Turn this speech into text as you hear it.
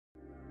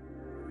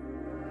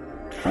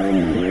I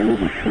am the way,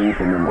 the truth,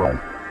 and the life.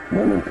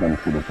 No one comes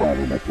to the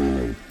Father but through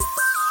me.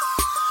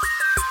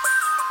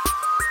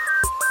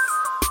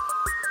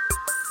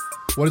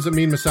 What does it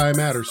mean Messiah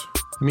matters?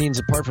 It means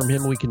apart from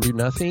him, we can do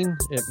nothing.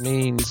 It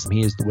means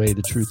he is the way,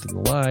 the truth,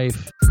 and the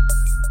life.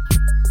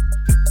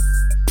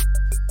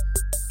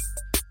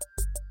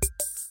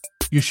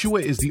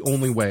 Yeshua is the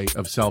only way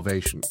of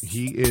salvation.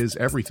 He is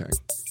everything.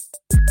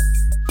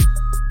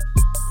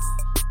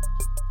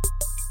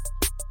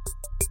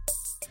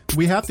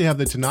 We have to have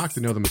the Tanakh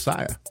to know the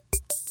Messiah.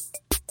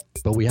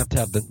 But we have to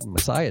have the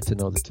Messiah to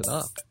know the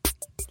Tanakh.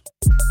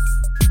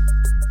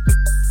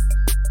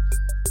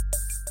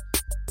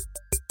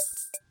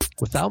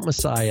 Without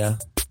Messiah,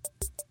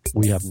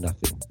 we have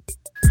nothing.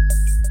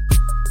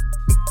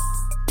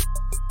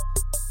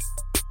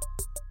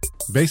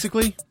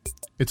 Basically,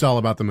 it's all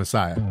about the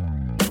Messiah.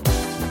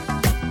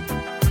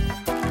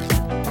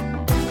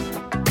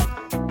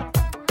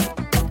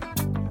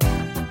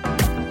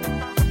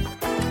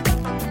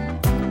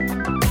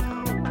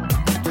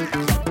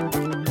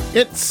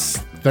 It's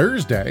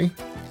Thursday,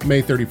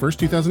 May 31st,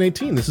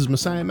 2018. This is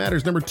Messiah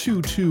Matters number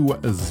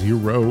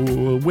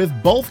 220,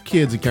 with both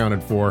kids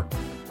accounted for.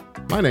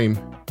 My name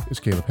is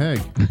Caleb Haig,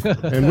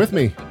 and with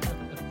me,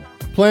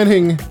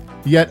 planning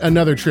yet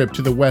another trip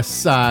to the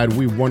west side.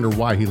 We wonder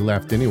why he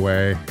left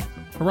anyway.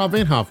 Rob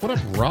Van Hoff. What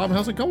up, Rob?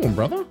 How's it going,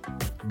 brother?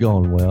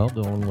 Going well,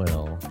 going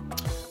well.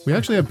 We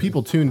actually have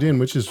people tuned in,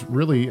 which is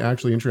really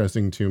actually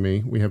interesting to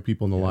me. We have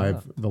people in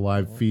the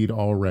live feed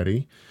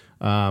already.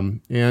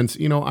 And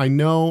you know,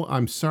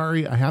 I'm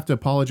sorry. I have to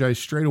apologize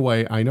straight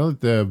away. I know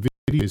that the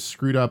video is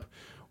screwed up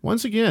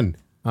once again,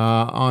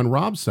 on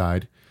Rob's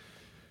side.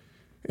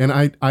 And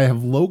I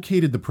have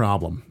located the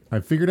problem.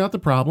 I've figured out the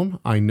problem.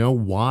 I know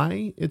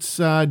why it's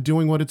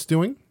doing what it's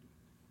doing.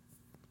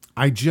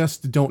 I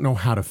just don't know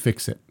how to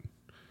fix it.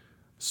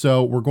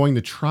 So we're going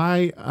to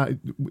try.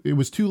 It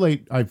was too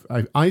late.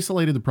 I've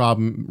isolated the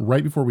problem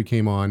right before we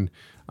came on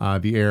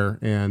the air.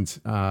 And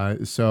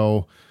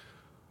so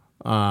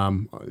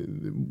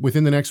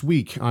within the next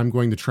week, I'm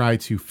going to try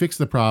to fix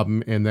the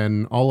problem. And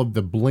then all of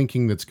the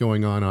blinking that's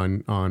going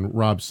on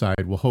Rob's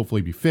side will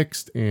hopefully be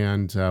fixed.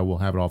 And we'll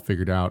have it all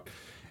figured out.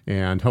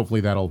 And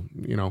hopefully that'll,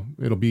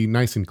 it'll be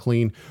nice and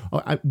clean.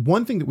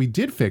 One thing that we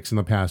did fix in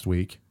the past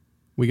week,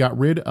 we got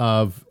rid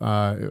of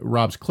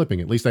Rob's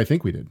clipping. At least I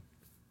think we did.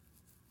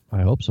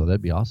 I hope so.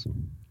 That'd be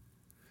awesome.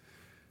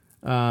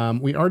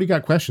 We already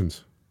got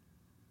questions.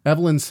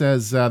 Evelyn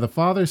says, the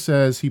Father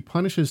says he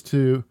punishes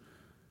to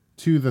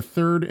the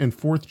third and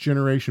fourth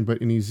generation, but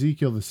in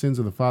Ezekiel, the sins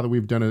of the father.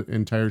 We've done an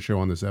entire show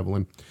on this,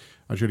 Evelyn.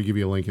 I'll try to give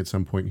you a link at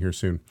some point here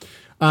soon.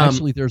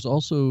 Actually, there's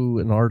also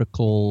an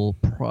article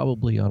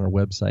probably on our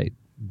website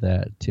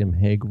that Tim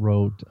Haig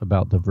wrote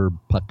about the verb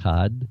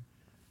pakad,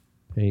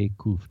 pe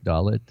kuf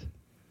dalet,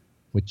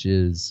 which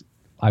is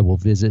I will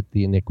visit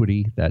the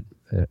iniquity.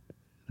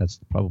 That's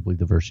probably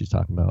the verse she's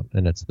talking about,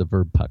 and it's the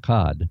verb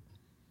pakad.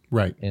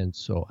 Right. And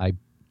so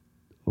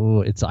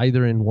it's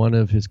either in one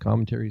of his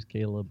commentaries,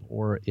 Caleb,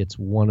 or it's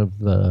one of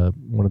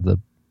the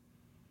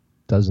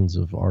dozens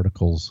of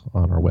articles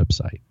on our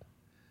website.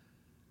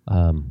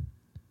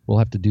 We'll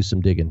have to do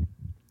some digging.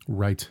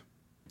 Right.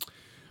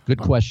 Good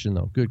question,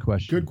 though. Good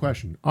question. Good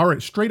question. All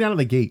right. Straight out of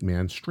the gate,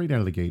 man. Straight out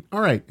of the gate.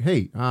 All right.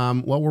 Hey,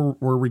 well,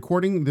 we're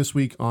recording this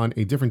week on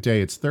a different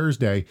day. It's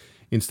Thursday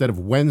instead of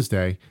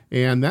Wednesday.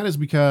 And that is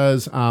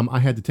because I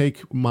had to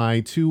take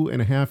my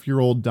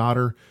 2.5-year-old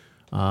daughter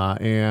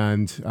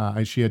and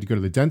she had to go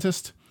to the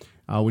dentist,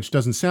 which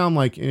doesn't sound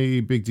like a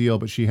big deal,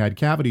 but she had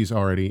cavities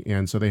already.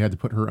 And so they had to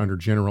put her under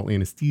general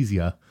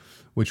anesthesia,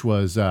 which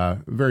was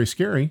very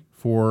scary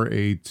for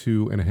a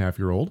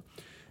 2.5-year-old.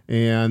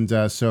 And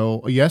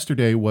so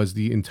yesterday was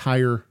the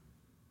entire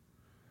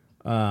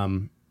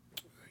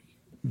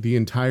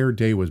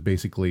day was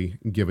basically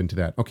given to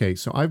that. Okay,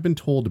 so I've been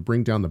told to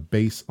bring down the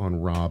bass on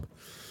Rob.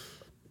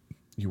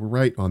 You were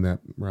right on that,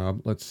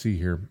 Rob. Let's see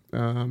here.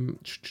 And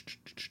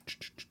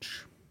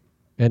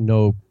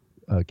no,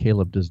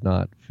 Caleb does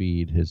not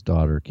feed his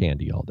daughter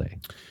candy all day.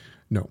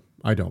 No,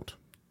 I don't.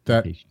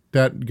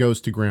 That goes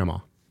to Grandma.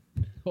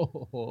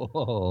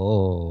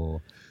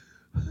 Oh.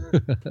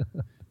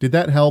 Did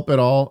that help at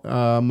all,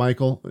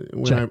 Michael?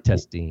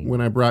 Testing.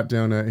 When I brought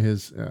down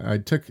I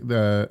took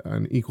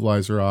an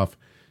equalizer off.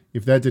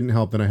 If that didn't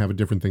help, then I have a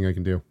different thing I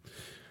can do.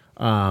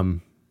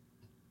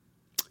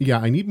 Yeah,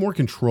 I need more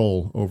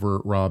control over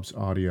Rob's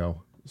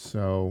audio.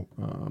 So,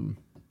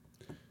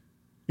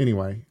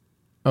 anyway,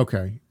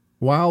 okay.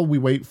 While we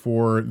wait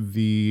for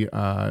the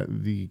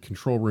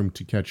control room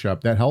to catch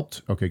up, that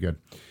helped. Okay, good.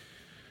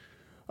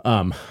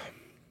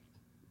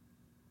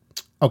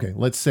 Okay,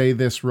 let's say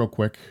this real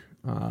quick.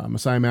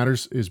 Messiah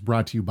Matters is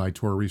brought to you by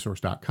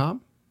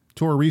TorahResource.com.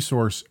 Torah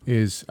Resource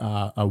is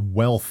a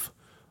wealth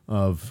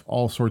of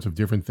all sorts of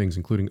different things,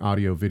 including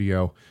audio,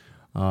 video,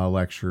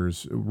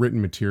 lectures,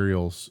 written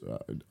materials,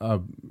 a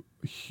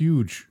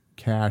huge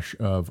cache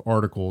of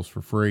articles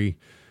for free.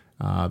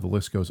 The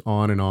list goes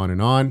on and on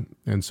and on.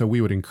 And so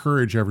we would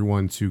encourage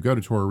everyone to go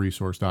to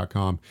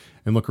TorahResource.com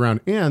and look around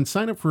and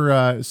sign up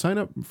for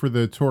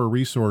the Torah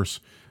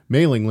Resource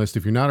mailing list,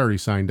 if you're not already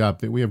signed up,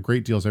 that we have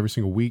great deals every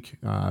single week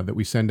that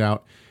we send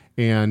out.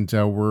 And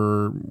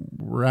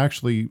we're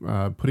actually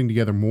putting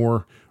together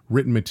more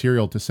written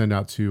material to send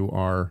out to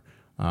our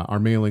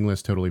mailing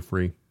list totally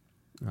free.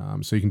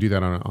 So you can do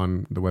that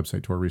on the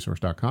website,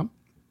 TorahResource.com.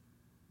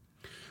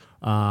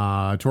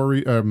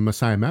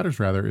 Messiah Matters,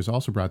 is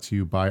also brought to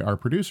you by our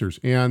producers.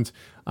 And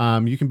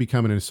you can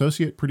become an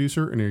associate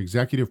producer and an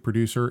executive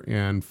producer.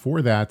 And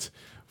for that,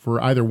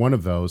 for either one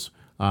of those,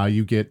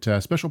 you get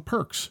special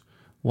perks,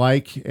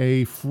 like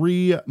a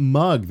free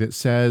mug that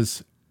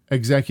says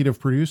executive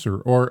producer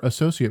or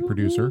associate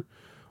producer.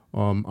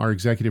 Our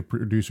executive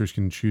producers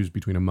can choose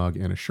between a mug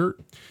and a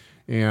shirt.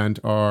 And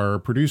our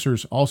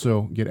producers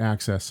also get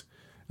access,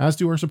 as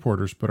do our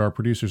supporters, but our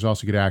producers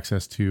also get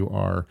access to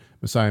our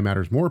Messiah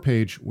Matters More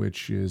page,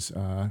 which is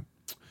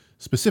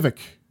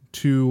specific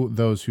to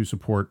those who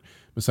support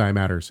Messiah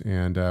Matters.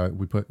 And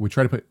we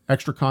try to put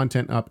extra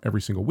content up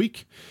every single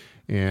week.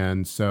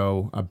 And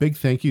so a big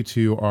thank you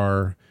to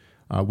our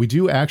we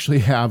do actually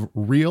have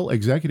real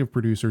executive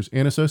producers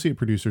and associate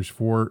producers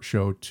for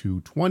show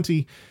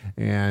 220,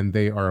 and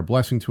they are a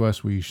blessing to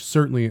us. We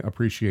certainly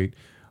appreciate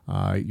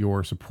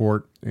your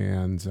support,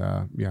 and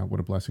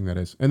what a blessing that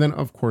is. And then,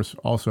 of course,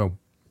 also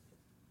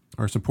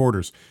our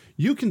supporters.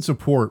 You can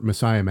support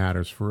Messiah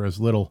Matters for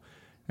as little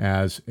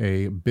as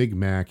a Big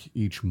Mac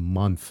each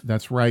month.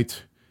 That's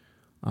right.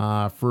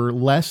 For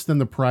less than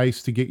the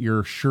price to get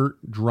your shirt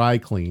dry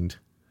cleaned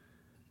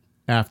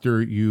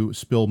after you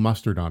spill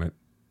mustard on it.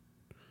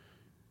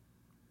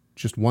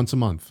 Just once a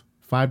month,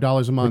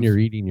 $5 a month. When you're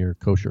eating your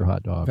kosher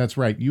hot dog. That's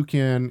right. You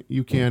can.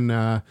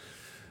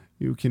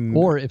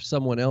 Or if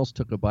someone else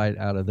took a bite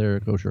out of their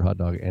kosher hot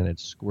dog and it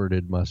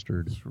squirted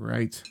mustard. That's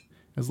right.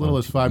 As little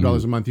as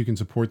 $5 a month, you can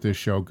support this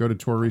show. Go to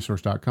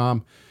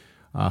TorahResource.com,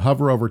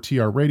 hover over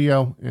TR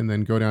Radio, and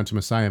then go down to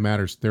Messiah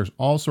Matters. There's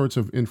all sorts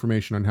of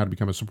information on how to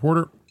become a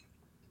supporter,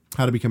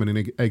 how to become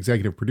an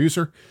executive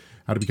producer,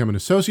 how to become an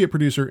associate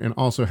producer, and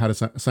also how to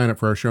sign up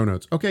for our show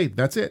notes. Okay,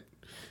 that's it.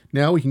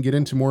 Now we can get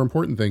into more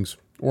important things,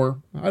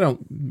 or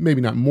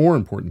maybe not more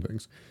important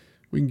things.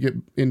 We can get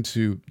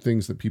into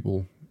things that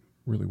people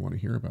really want to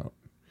hear about.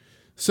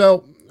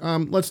 So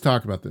let's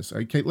talk about this.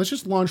 Okay, let's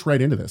just launch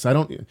right into this.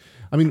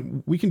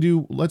 We can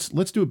do, let's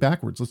do it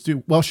backwards.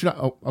 Should I?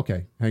 Oh,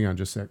 okay. Hang on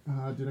just a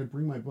sec. Did I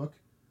bring my book?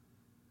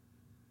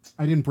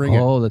 I didn't bring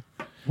it.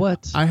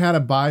 What? I had a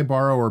buy,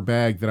 borrow, or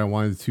bag that I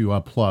wanted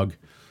to plug,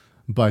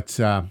 but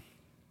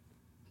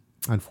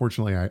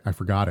unfortunately I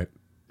forgot it.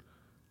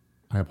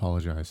 I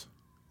apologize.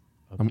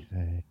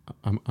 Okay.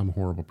 I'm a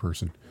horrible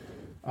person.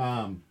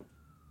 So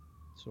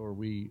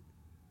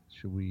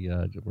should we,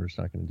 we're just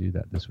not going to do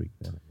that this week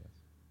then, I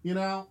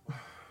guess.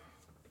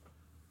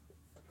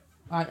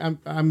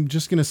 I'm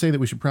just going to say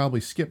that we should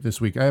probably skip this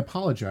week. I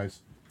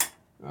apologize.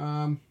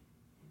 I'm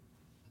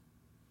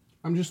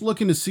just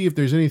looking to see if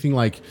there's anything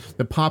like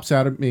that pops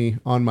out at me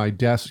on my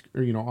desk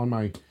or, on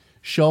my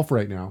shelf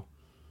right now.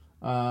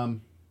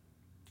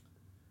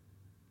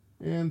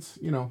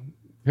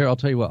 Here, I'll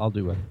tell you what, I'll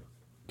do it.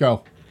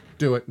 Go.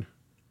 Do it.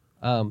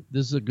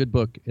 This is a good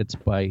book. It's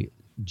by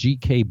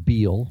G.K.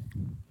 Beale,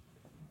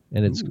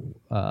 and it's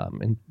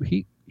and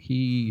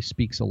he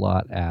speaks a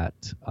lot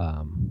at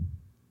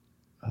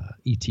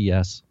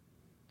ETS,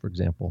 for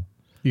example,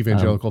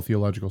 Evangelical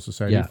Theological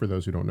Society. For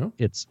those who don't know,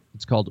 it's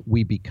called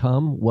 "We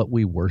Become What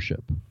We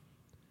Worship."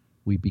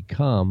 We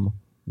become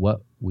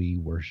what we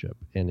worship,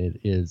 and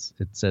it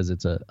says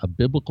it's a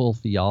biblical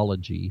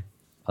theology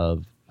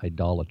of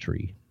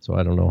idolatry. So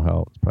I don't know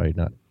how, it's probably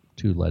not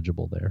too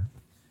legible there.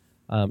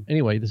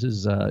 Anyway, this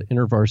is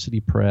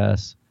InterVarsity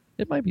Press.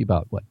 It might be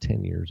about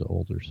 10 years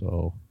old or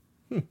so.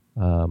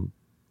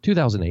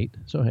 2008.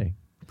 So hey,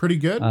 pretty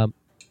good.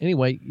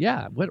 Anyway,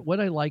 yeah. What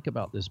I like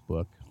about this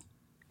book.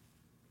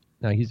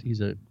 Now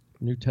he's a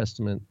New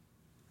Testament.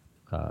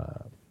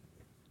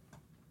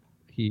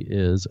 He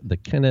is the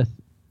Kenneth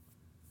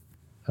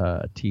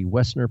T.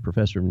 Wessner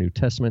Professor of New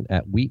Testament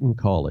at Wheaton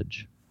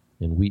College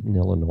in Wheaton,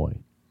 Illinois.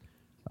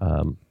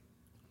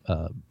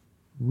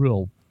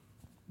 Real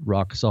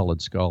rock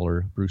solid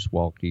scholar. Bruce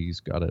Walke's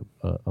got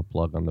a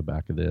plug on the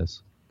back of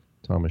this.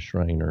 Thomas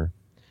Schreiner.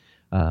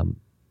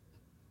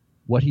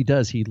 What he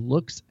does, he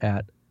looks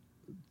at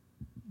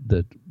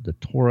the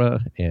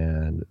Torah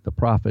and the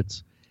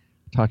prophets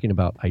talking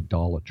about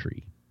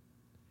idolatry,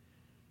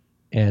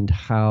 and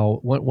how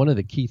one of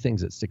the key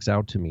things that sticks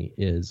out to me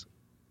is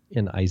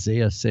in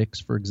Isaiah 6,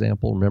 for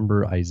example.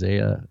 Remember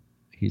Isaiah?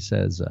 He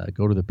says,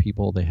 "Go to the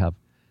people. They have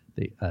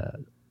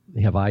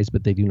eyes,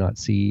 but they do not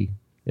see.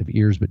 They have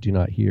ears, but do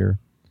not hear."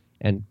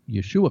 And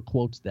Yeshua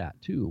quotes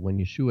that too when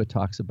Yeshua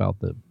talks about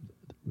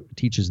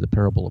teaches the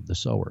parable of the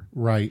sower.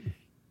 Right.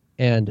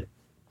 And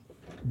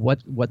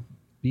what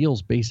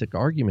Beale's basic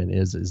argument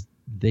is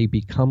they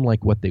become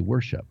like what they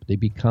worship. They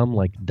become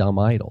like dumb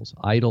idols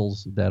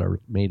that are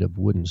made of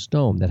wood and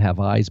stone, that have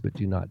eyes but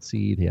do not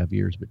see, they have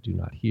ears but do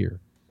not hear.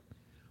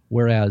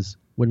 Whereas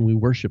when we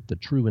worship the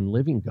true and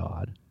living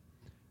God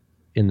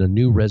in the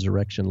new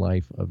resurrection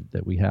life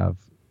that we have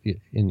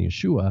in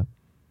Yeshua,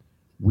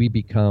 we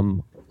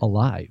become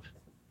alive.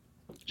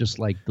 just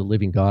like the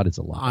living God is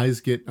alive.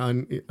 Eyes get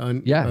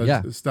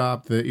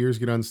stopped, the ears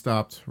get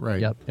unstopped,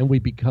 right? Yep. And we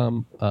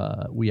become,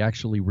 we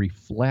actually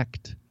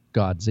reflect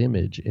God's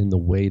image in the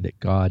way that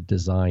God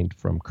designed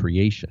from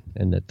creation,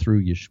 and that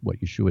through what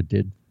Yeshua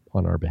did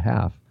on our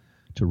behalf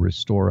to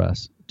restore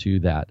us to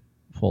that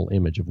full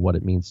image of what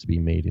it means to be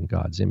made in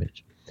God's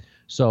image.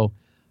 So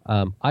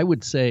I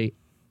would say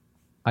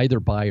either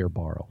buy or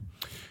borrow.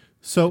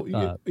 So,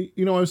 I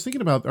was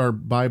thinking about our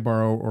buy,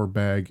 borrow, or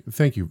bag.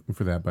 Thank you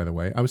for that, by the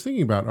way. I was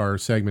thinking about our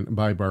segment,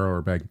 buy, borrow,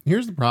 or bag.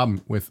 Here's the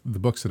problem with the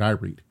books that I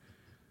read.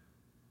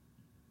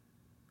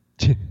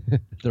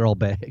 They're all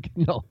bag.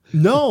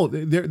 No,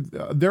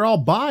 they're all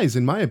buys,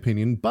 in my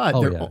opinion,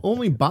 but they're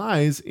only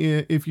buys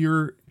if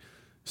you're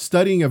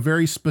studying a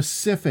very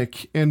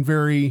specific and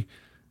very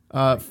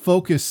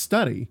focused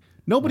study.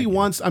 Nobody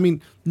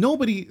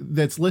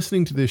that's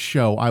listening to this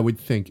show, I would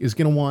think, is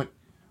going to want,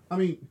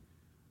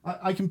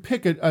 I can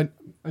pick a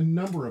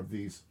number of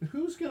these.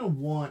 Who's going to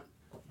want,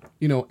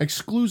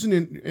 exclusion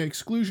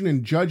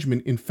and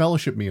judgment in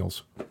fellowship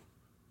meals?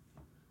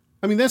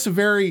 That's a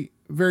very,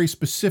 very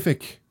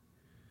specific,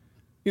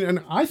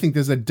 and I think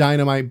this is a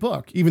dynamite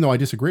book, even though I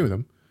disagree with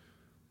him.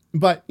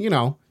 But,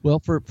 Well,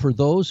 for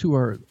those who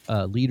are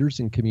leaders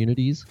in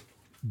communities,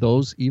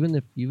 those,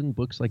 even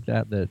books like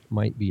that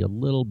might be a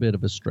little bit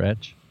of a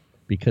stretch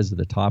because of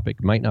the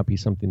topic, might not be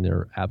something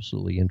they're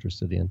absolutely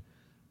interested in.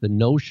 The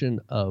notion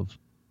of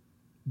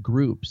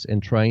groups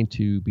and trying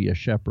to be a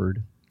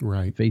shepherd,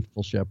 right,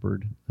 faithful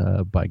shepherd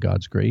by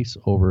God's grace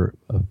over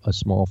a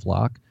small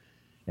flock,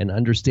 and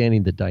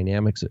understanding the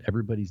dynamics of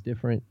everybody's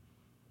different.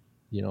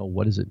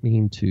 What does it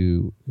mean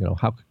to,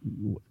 how,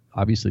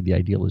 obviously the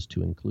ideal is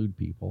to include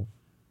people,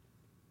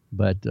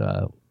 but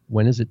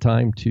when is it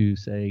time to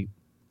say,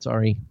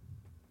 sorry,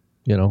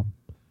 I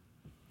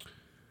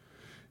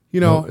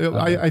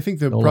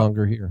think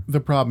longer here. The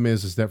problem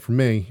is that for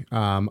me,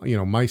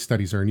 my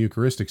studies are in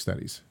Eucharistic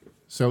studies.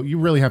 So you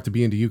really have to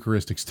be into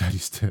Eucharistic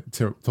studies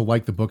to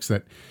like the books.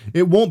 That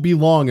it won't be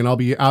long, and I'll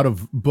be out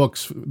of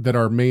books that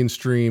are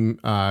mainstream,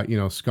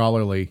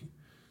 scholarly.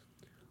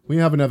 We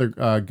have another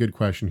good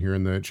question here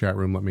in the chat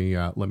room. Let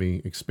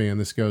me expand.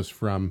 This goes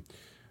from,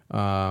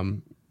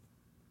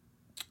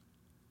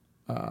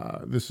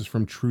 this is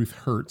from Truth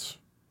Hurts,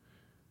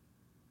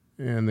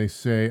 and they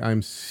say,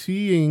 I'm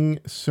seeing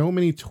so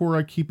many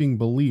Torah-keeping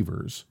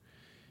believers,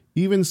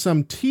 even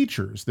some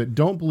teachers that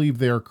don't believe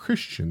they are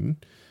Christian,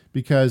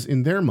 because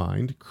in their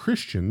mind,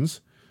 Christians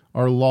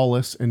are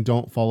lawless and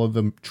don't follow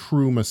the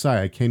true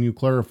Messiah. Can you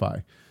clarify?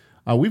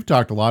 We've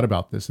talked a lot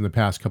about this in the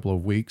past couple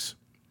of weeks.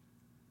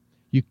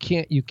 You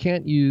can't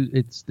use,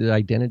 it's the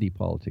identity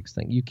politics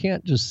thing. You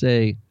can't just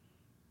say,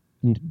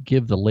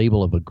 give the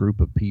label of a group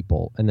of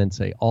people and then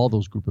say all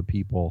those group of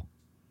people,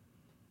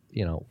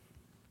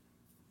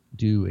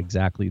 do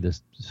exactly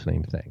this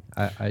same thing.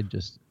 I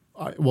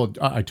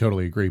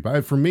totally agree.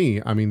 But for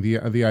me,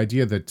 the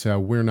idea that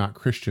we're not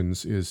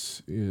Christians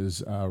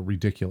is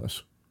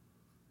ridiculous.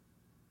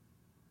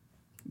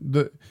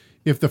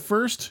 If the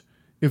first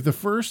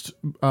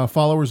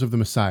followers of the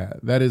Messiah,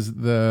 that is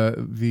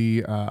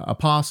the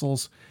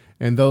apostles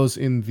and those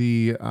in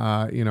the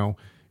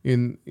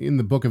in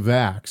the book of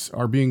Acts,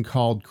 are being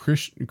called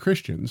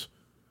Christians.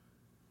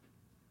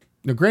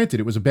 Now, granted,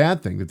 it was a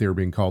bad thing that they were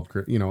being called.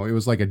 It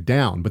was like a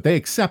down, but they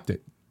accept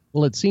it.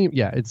 Well, it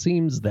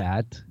seems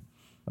that,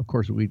 of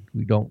course, we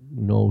don't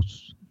know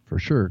for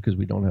sure because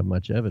we don't have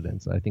much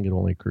evidence. I think it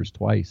only occurs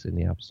twice in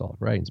the apostolic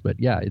writings. But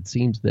yeah, it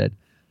seems that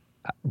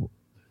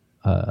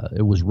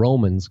it was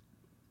Romans,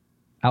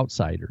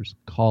 outsiders,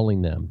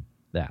 calling them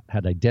that,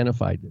 had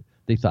identified it.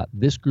 They thought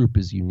this group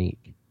is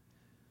unique,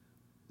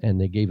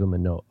 and they gave them a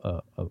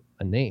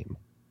name.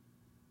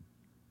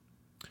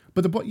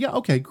 But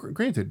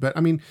granted. But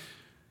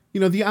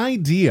the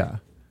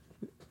idea,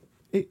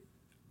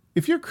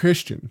 if you're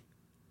Christian,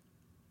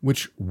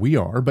 which we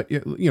are, but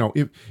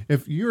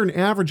if you're an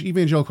average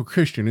evangelical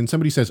Christian and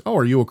somebody says, "Oh,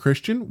 are you a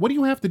Christian?" What do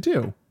you have to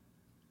do?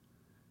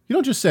 You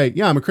don't just say,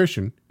 "Yeah, I'm a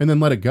Christian," and then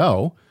let it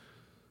go.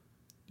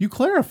 You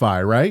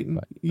clarify, right?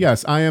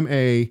 Yes, I am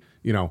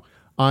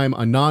I'm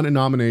a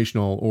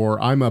non-denominational,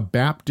 or I'm a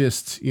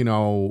Baptist,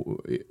 not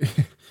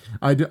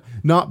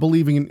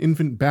believing in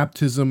infant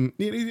baptism,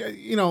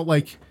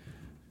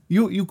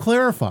 you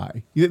clarify.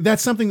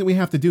 That's something that we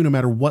have to do no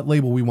matter what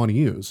label we want to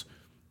use.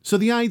 So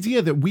the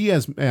idea that we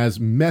as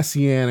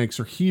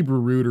Messianics or Hebrew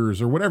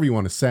rooters or whatever you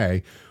want to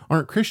say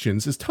aren't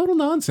Christians is total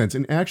nonsense.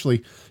 And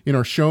actually, in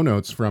our show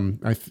notes from,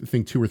 I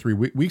think 2 or 3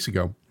 weeks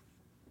ago,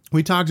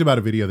 we talked about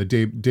a video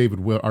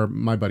that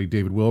my buddy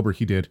David Wilbur,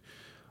 he did,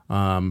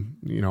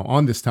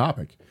 on this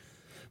topic.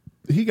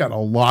 He got a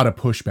lot of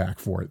pushback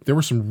for it. There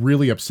were some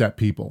really upset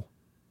people.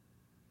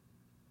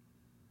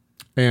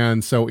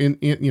 And so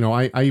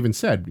I even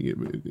said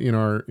in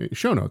our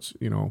show notes,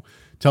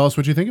 tell us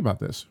what you think about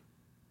this.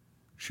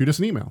 Shoot us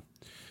an email.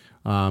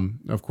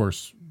 Of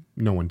course,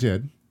 no one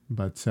did,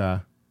 but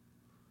I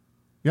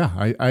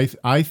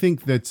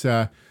think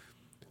that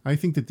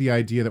the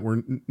idea that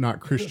we're not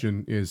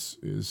Christian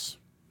is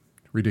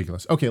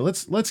ridiculous. Okay,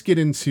 let's get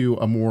into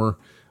a more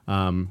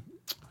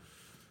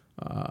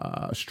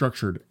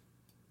structured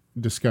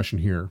discussion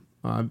here.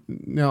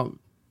 Now,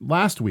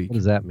 last week, What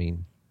does that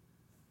mean?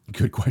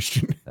 good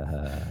question.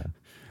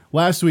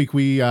 Last week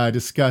we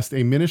discussed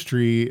a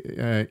ministry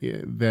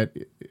that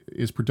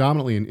is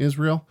predominantly in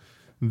Israel.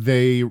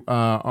 They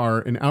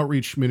are an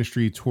outreach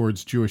ministry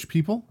towards Jewish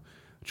people,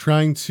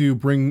 trying to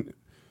bring,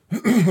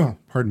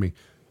 pardon me,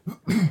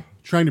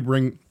 trying to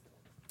bring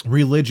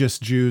religious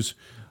Jews,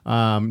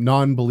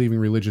 non-believing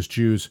religious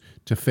Jews,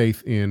 to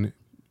faith in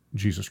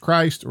Jesus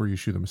Christ or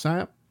Yeshua the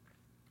Messiah.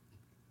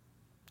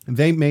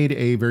 They made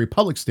a very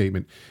public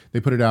statement. They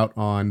put it out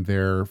on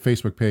their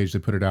Facebook page. They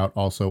put it out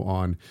also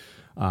on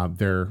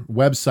their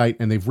website,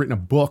 and they've written a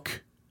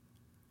book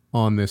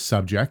on this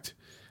subject.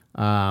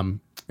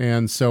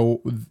 And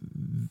so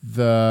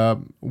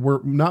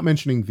we're not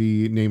mentioning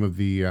the name of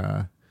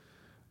the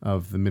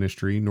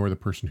ministry nor the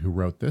person who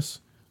wrote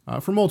this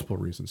for multiple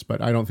reasons,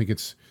 but I don't think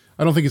it's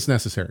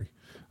necessary.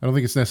 I don't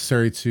think it's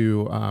necessary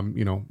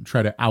to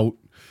try to out.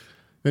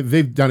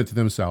 They've done it to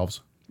themselves.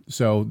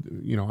 So,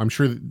 I'm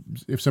sure that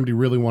if somebody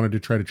really wanted to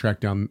try to track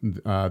down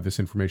this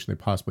information, they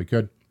possibly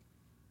could.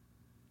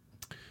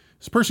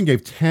 This person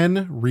gave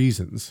 10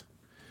 reasons,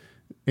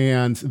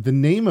 and the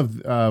name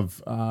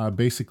of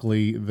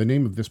basically the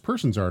name of this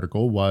person's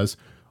article was,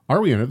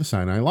 "Are we under the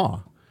Sinai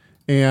Law?"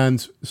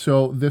 And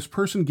so this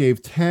person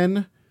gave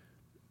 10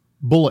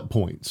 bullet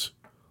points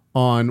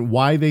on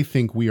why they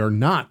think we are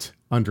not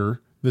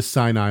under the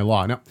Sinai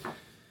Law. Now,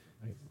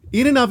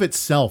 in and of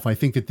itself, I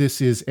think that this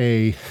is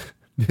a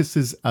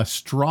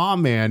straw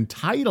man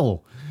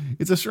title.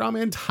 It's a straw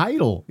man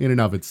title in and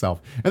of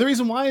itself. And the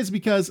reason why is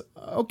because,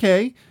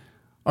 okay,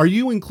 are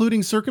you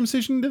including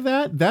circumcision into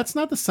that? That's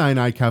not the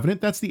Sinai covenant.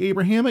 That's the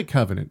Abrahamic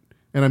covenant.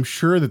 And I'm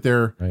sure that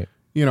they're, right.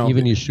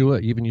 Even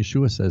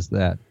Yeshua says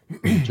that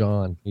in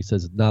John. He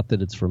says not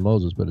that it's from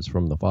Moses, but it's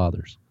from the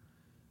fathers.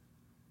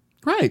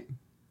 Right.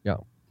 Yeah,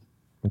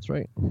 that's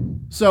right.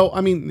 So,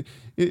 I mean,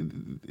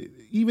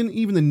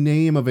 even the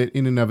name of it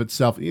in and of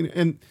itself,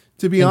 and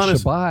to be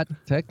honest, Shabbat,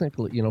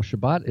 technically,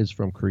 Shabbat is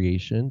from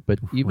creation, but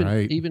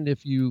even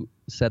if you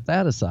set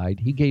that aside,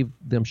 he gave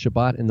them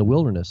Shabbat in the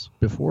wilderness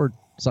before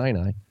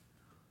Sinai.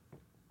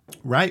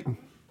 Right.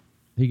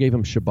 He gave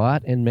them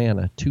Shabbat and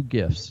manna, 2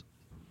 gifts,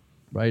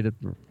 right at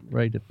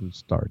the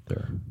start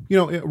there.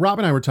 Rob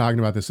and I were talking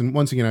about this, and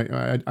once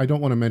again, I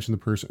don't want to mention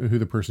who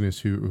the person is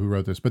who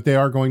wrote this, but they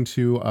are going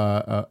to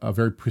a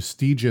very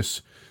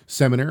prestigious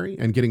seminary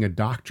and getting a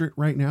doctorate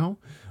right now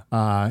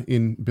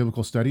in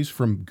biblical studies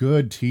from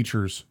good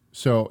teachers.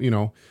 So,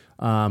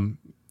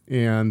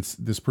 and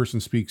this person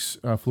speaks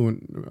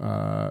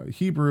fluent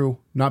Hebrew,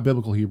 not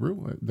biblical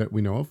Hebrew that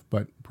we know of,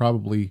 but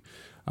probably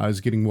is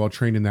getting well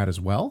trained in that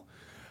as well.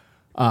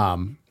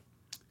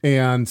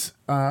 And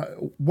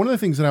one of the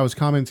things that I was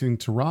commenting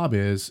to Rob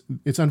is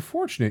it's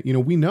unfortunate.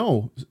 We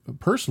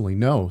personally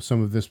know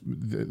some of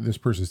this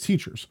person's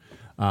teachers,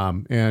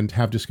 and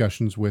have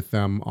discussions with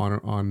them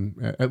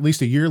on at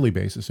least a yearly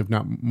basis, if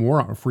not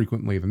more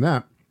frequently than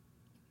that.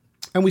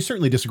 And we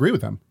certainly disagree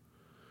with them.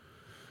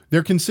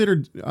 They're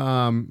considered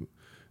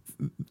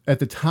at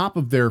the top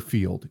of their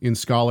field in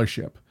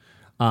scholarship.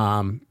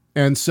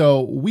 And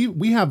so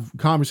we have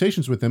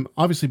conversations with them,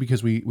 obviously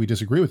because we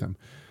disagree with them.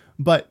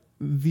 But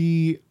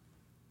the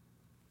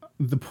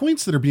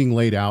points that are being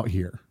laid out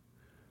here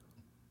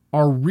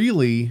are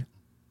really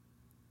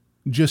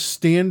just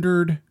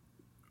standard.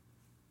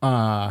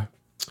 I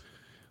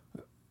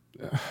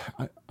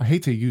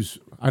hate to use,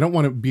 I don't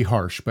want to be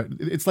harsh, but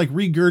it's like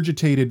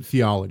regurgitated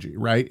theology,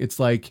 right? It's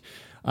like,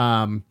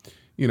 I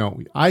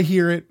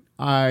hear it,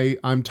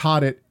 I'm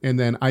taught it, and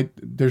then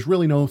there's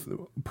really no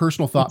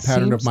personal thought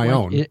pattern of my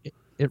own.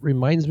 It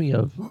reminds me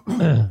of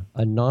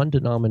a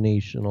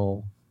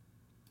non-denominational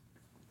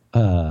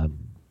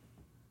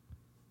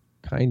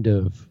kind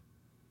of,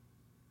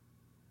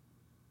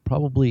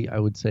 probably I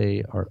would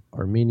say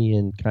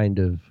Armenian kind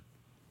of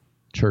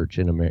church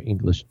in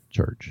English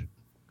church,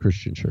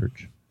 Christian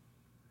church.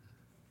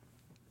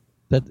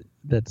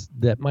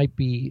 That might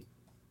be,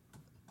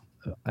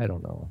 I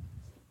don't know.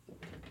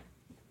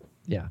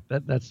 Yeah,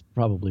 that's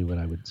probably what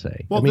I would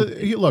say. Well,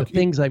 the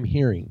things I'm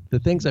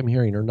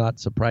hearing are not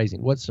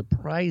surprising. What's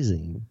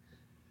surprising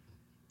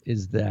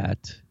is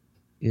that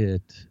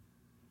it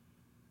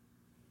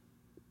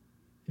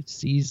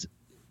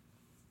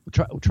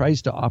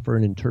tries to offer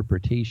an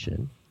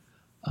interpretation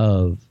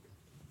of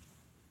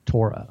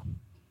Torah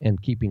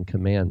and keeping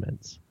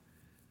commandments.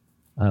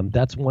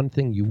 That's one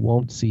thing you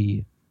won't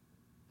see.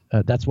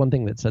 That's one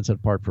thing that sets it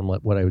apart from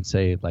what I would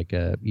say like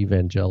a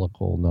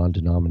evangelical,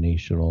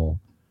 non-denominational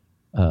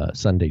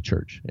Sunday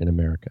church in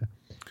America.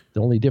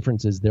 The only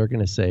difference is they're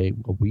going to say,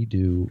 well, we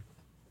do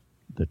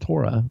the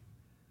Torah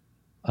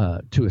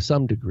to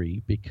some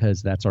degree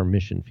because that's our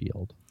mission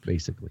field,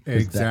 basically.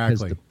 Exactly.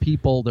 Because the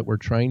people that we're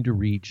trying to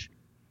reach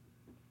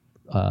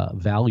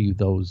value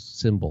those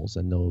symbols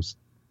and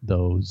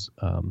those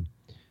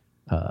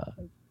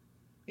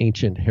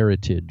ancient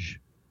heritage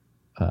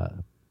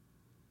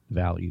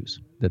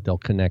values that they'll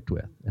connect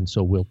with. And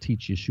so we'll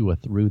teach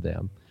Yeshua through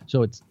them.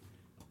 So it's...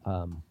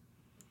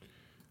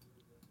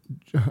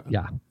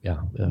 Yeah.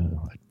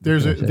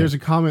 there's a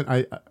comment.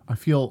 I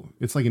feel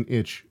it's like an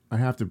itch. I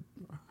have to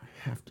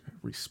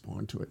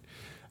respond to it.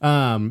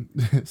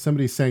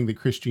 Somebody's saying that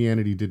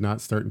Christianity did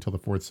not start until the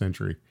 4th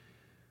century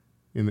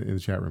in the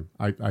chat room.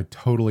 I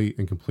totally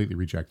and completely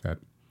reject that.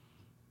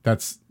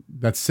 That's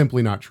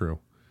simply not true.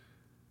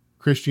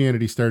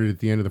 Christianity started at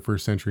the end of the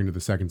 1st century into the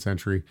 2nd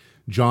century.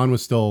 John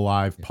was still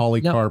alive.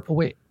 Polycarp. Now,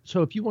 wait.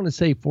 So if you want to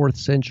say 4th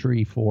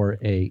century for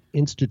a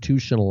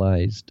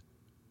institutionalized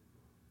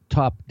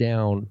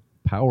top-down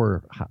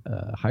power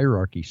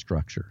hierarchy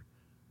structure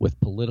with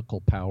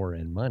political power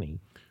and money,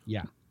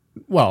 yeah.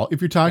 Well,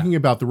 if you're talking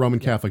about the Roman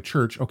Catholic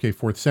Church, okay,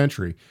 4th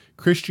century.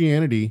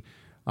 Christianity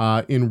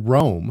in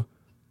Rome,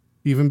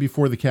 even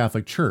before the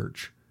Catholic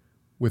Church,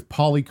 with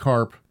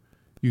Polycarp,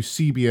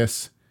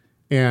 Eusebius,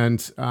 and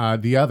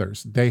the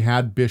others. They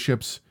had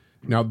bishops.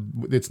 Now,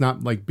 it's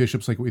not like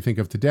bishops like we think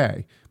of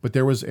today, but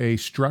there was a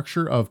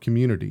structure of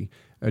community,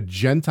 a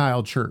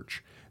Gentile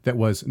church that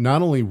was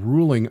not only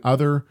ruling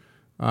other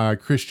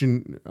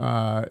Christian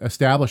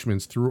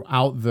establishments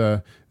throughout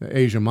the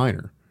Asia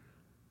Minor,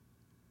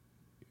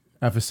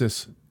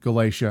 Ephesus,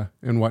 Galatia,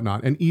 and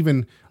whatnot, and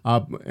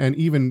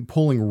even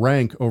pulling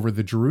rank over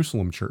the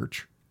Jerusalem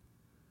church,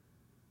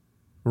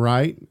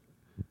 right?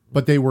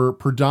 But they were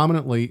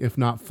predominantly, if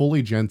not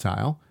fully,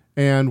 Gentile,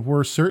 and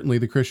were certainly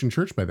the Christian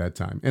church by that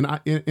time.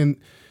 And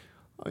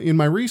in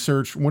my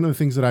research, one of the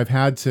things that I've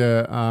had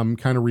to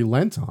kind of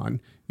relent on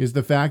is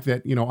the fact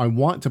that, I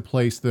want to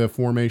place the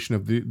formation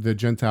of the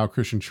Gentile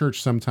Christian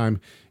church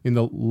sometime in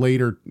the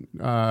later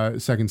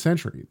 2nd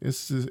century.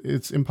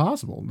 It's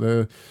impossible.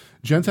 The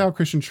Gentile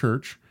Christian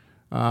church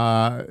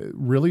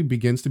really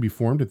begins to be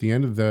formed at the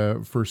end of the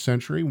 1st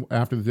century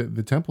after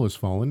the temple has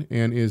fallen,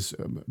 and is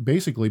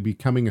basically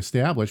becoming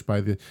established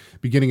by the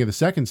beginning of the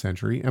 2nd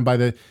century. And by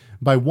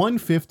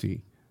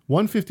 150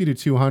 to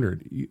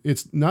 200,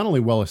 it's not only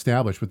well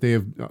established, but they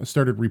have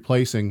started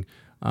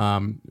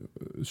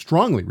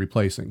strongly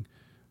replacing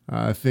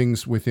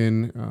things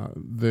within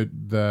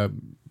the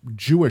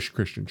Jewish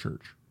Christian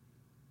church.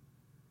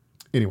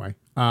 Anyway,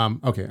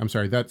 okay, I'm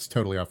sorry, that's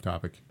totally off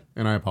topic,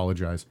 and I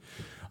apologize.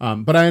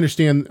 But I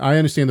understand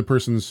the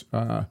person's,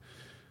 and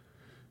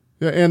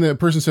the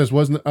person says,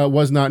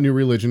 was not new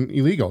religion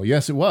illegal?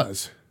 Yes, it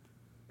was.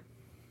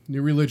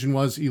 New religion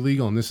was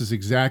illegal, and this is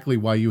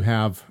why you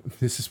have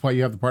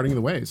the parting of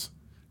the ways.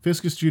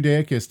 Fiscus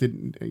Judaicus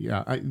didn't.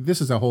 Yeah,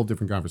 this is a whole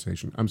different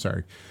conversation. I'm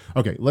sorry.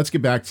 Okay, let's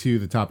get back to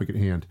the topic at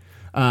hand.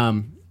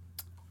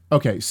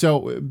 Okay,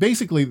 so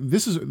basically,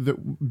 this is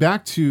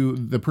back to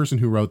the person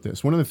who wrote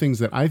this. One of the things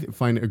that I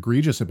find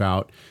egregious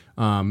about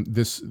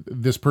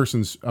this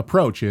person's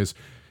approach is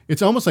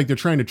it's almost like they're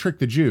trying to trick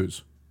the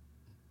Jews.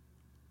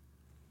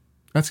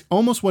 That's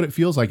almost what it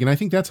feels like, and I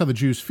think that's how the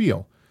Jews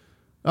feel.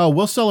 Oh,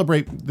 we'll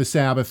celebrate the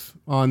Sabbath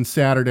on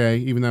Saturday,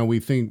 even though we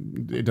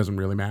think it doesn't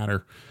really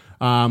matter.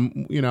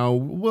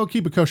 We'll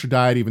keep a kosher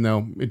diet, even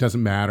though it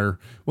doesn't matter.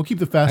 We'll keep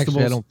the festivals.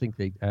 Actually,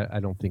 I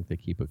don't think they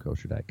keep a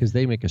kosher diet because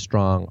they make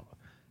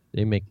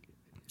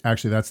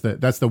Actually, that's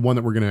the one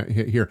that we're going to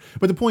hit here.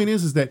 But the point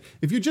is that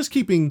if you're just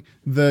keeping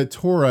the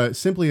Torah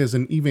simply as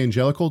an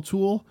evangelical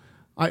tool,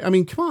 I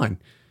mean, come on.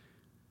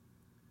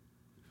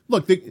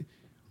 Look,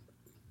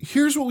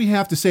 here's what we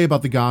have to say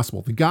about the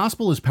gospel. The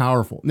gospel is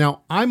powerful.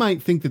 Now, I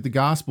might think that the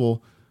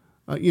gospel,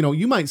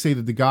 you might say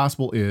that the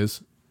gospel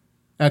is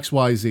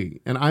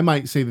XYZ, and I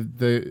might say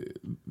that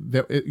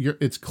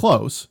it's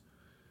close.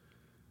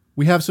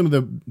 We have some of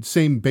the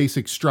same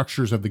basic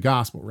structures of the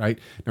gospel, right?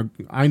 Now,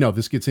 I know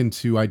this gets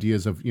into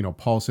ideas of,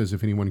 Paul says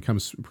if anyone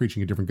comes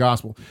preaching a different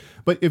gospel.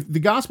 But if the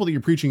gospel that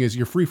you're preaching is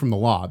you're free from the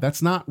law,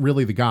 that's not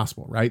really the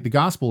gospel, right? The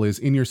gospel is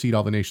in your seed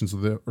all the nations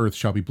of the earth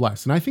shall be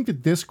blessed. And I think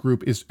that this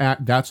group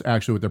that's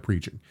actually what they're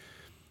preaching.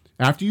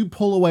 After you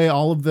pull away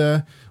all of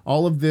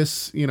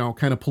this,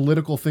 kind of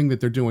political thing that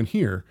they're doing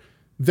here,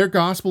 their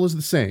gospel is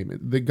the same.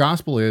 The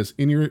gospel is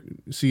in your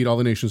seed all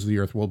the nations of the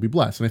earth will be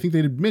blessed. And I think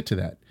they'd admit to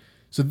that.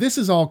 So this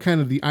is all kind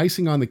of the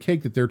icing on the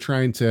cake that they're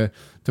trying to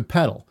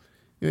peddle,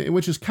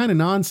 which is kind of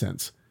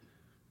nonsense.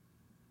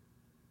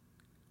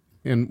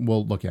 And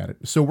we'll look at it.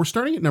 So we're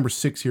starting at number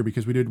 6 here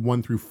because we did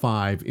 1 through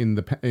 5 in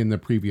the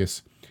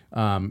previous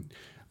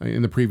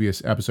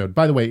episode.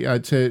 By the way,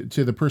 to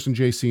the person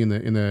JC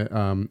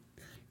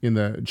in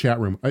the chat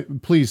room,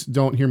 please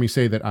don't hear me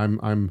say that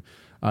I'm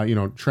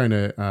trying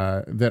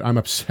to, that I'm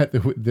upset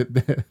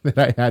that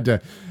I had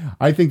to.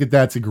 I think that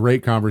that's a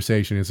great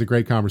conversation. It's a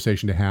great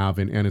conversation to have,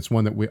 and it's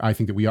one that I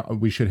think that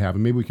we should have,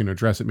 and maybe we can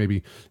address it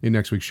maybe in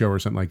next week's show or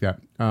something like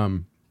that.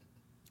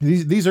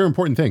 These are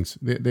important things.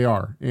 They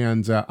are,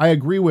 and I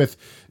agree with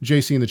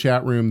JC in the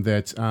chat room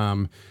that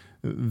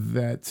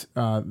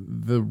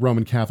the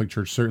Roman Catholic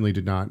Church certainly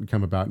did not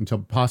come about until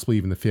possibly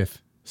even the 5th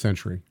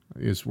century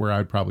is where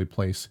I'd probably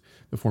place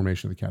the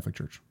formation of the Catholic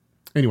Church.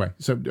 Anyway,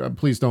 so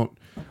please don't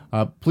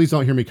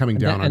hear me coming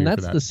down on you for that.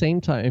 And that's the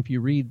same time, if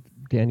you read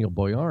Daniel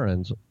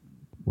Boyarin's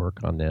work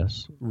on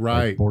this,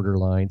 right?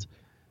 Borderlines,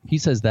 he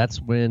says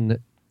that's when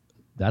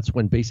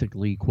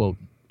basically, quote,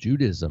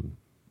 Judaism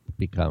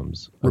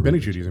becomes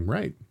Rabbinic Judaism,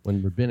 right?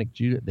 When Rabbinic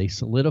Judaism, they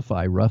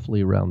solidify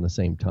roughly around the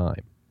same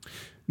time.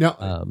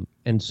 Now,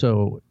 and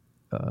so,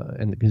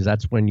 and because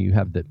that's when you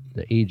have the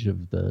age of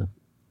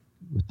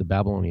with the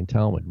Babylonian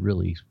Talmud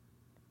really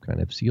kind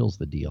of seals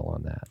the deal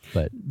on that.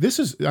 But this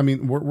is, I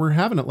mean, we're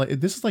having it like,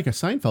 this is like a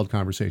Seinfeld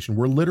conversation.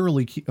 We're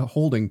literally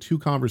holding two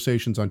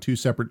conversations on two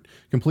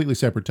completely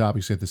separate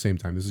topics at the same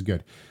time. This is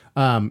good.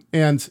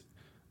 And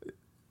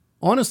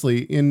honestly,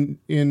 in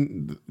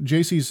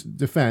JC's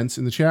defense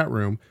in the chat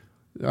room,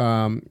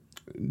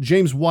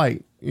 James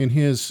White in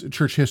his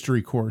church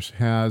history course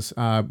has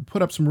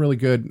put up some really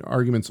good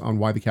arguments on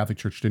why the Catholic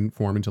Church didn't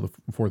form until the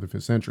 4th or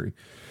 5th century.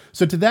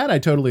 So to that, I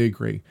totally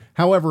agree.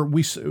 However,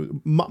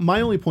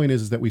 my only point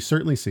is that we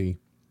certainly see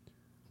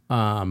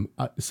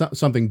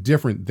something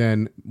different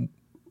than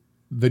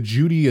the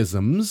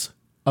Judaisms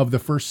of the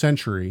 1st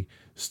century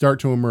start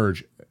to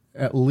emerge,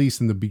 at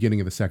least in the beginning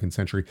of the 2nd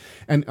century.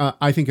 And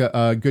I think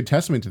a good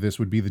testament to this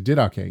would be the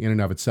Didache in and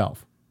of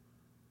itself,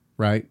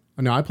 right?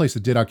 Now, I place the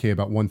Didache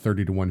about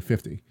 130 to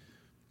 150.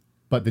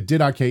 But the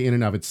Didache in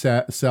and of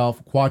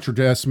itself,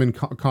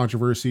 Quatrodeciman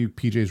controversy,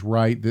 PJ's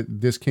right, that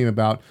this came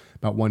about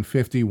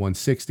 150,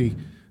 160,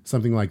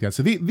 something like that.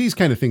 So these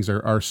kind of things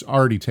are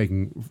already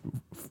taking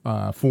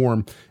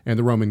form, and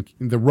the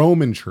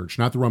Roman Church,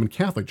 not the Roman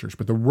Catholic Church,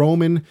 but the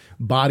Roman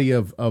body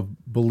of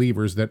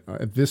believers that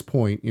at this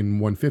point in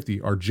 150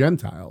 are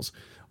Gentiles,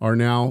 are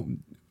now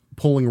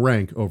pulling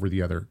rank over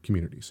the other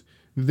communities.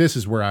 This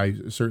is where I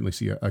certainly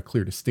see a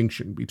clear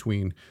distinction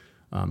between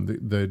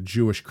the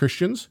Jewish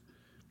Christians,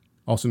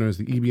 also known as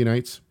the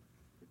Ebionites,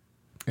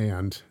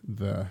 and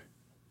the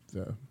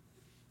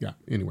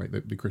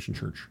Christian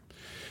Church.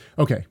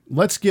 Okay,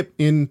 let's get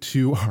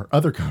into our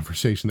other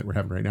conversation that we're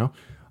having right now.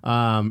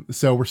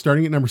 So we're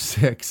starting at number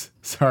 6.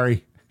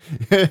 Sorry.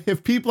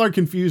 If people are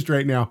confused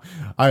right now,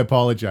 I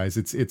apologize.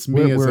 It's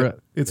me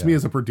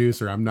as a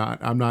producer. I'm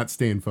not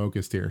staying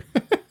focused here.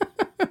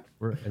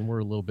 We're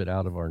a little bit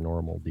out of our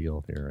normal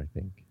deal here, I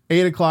think.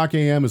 8:00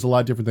 a.m. is a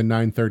lot different than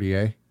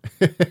 9:30,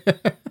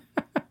 eh?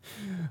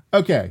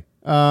 Okay,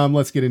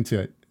 let's get into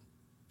it.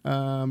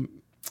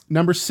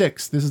 Number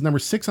 6. This is number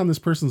 6 on this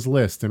person's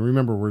list. And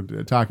remember, we're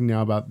talking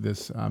now about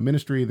this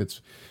ministry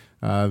that's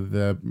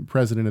the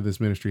president of this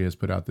ministry has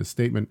put out this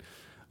statement.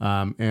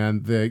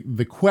 And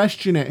the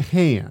question at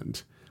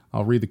hand,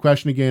 I'll read the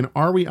question again.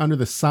 Are we under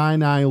the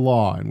Sinai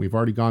law? And we've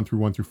already gone through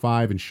 1 through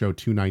 5 and show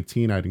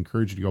 219. I'd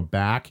encourage you to go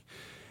back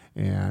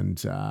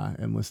and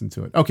listen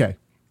to it. Okay.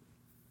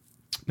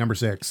 Number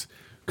 6.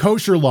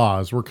 Kosher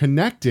laws were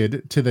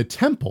connected to the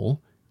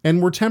temple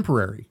and were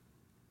temporary.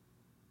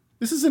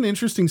 This is an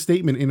interesting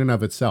statement in and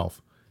of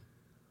itself.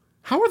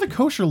 How are the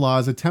kosher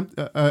laws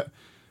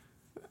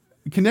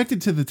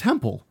connected to the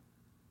temple?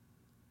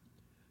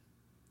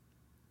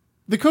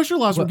 The kosher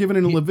laws were given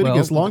in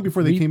Leviticus long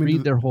before they came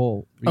into their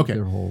whole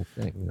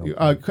thing. You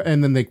know.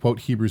 And then they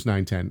quote Hebrews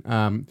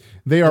 9:10.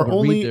 They are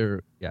only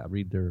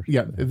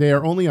they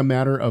are only a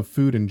matter of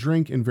food and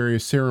drink and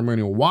various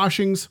ceremonial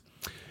washings.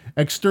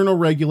 External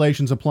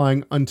regulations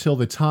applying until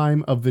the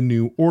time of the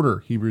new order,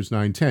 Hebrews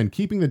 9:10.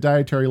 Keeping the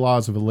dietary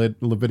laws of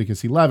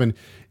Leviticus 11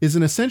 is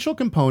an essential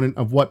component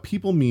of what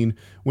people mean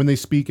when they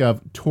speak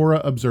of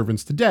Torah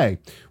observance today.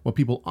 What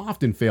people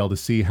often fail to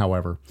see,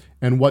 however,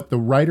 and what the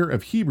writer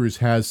of Hebrews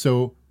has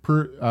so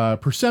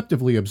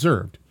perceptively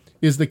observed,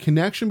 is the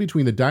connection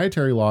between the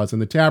dietary laws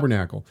and the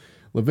tabernacle.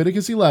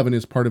 Leviticus 11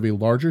 is part of a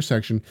larger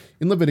section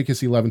in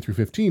Leviticus 11 through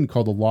 15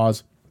 called the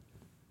laws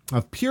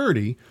of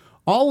purity,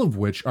 all of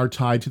which are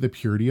tied to the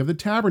purity of the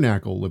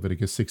tabernacle,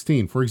 Leviticus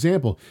 16. For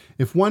example,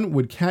 if one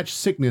would catch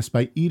sickness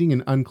by eating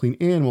an unclean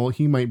animal,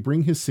 he might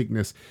bring his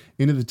sickness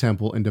into the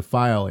temple and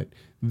defile it.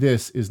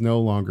 This is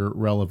no longer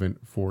relevant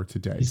for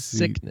today.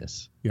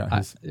 Sickness.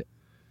 Yeah.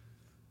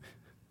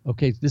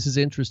 Okay, this is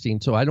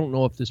interesting. So I don't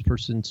know if this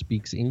person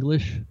speaks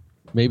English.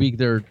 Maybe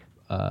they're,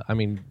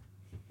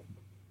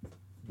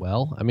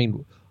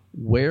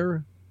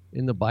 where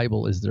in the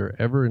Bible is there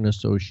ever an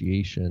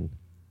association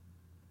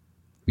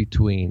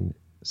between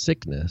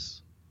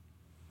sickness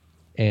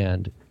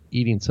and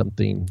eating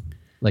something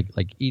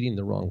like eating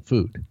the wrong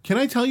food? Can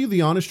I tell you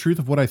the honest truth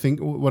of what I think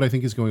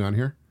is going on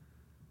here?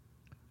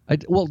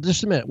 Well,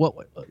 just a minute.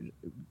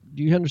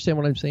 Do you understand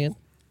what I'm saying?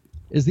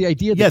 Is the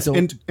idea that yes,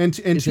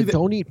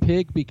 don't eat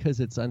pig because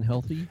it's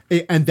unhealthy?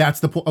 And that's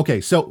the point. Okay,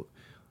 so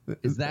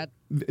is that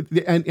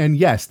and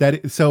yes,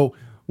 so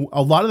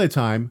a lot of the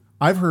time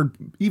I've heard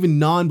even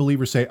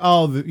non-believers say,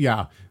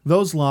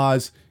 those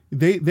laws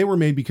they were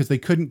made because they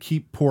couldn't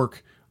keep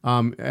pork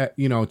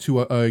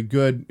to a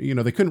good,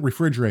 they couldn't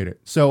refrigerate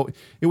it. So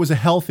it was a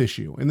health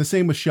issue. And the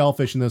same with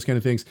shellfish and those kind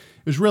of things.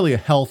 It was really a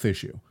health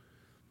issue.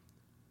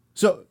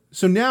 So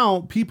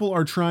now people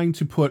are trying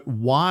to put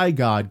why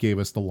God gave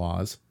us the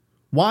laws.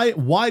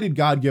 Why did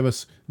God give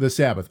us the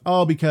Sabbath?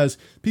 Oh, because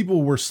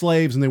people were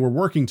slaves and they were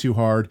working too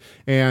hard,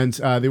 and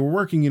they were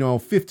working,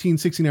 15,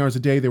 16 hours a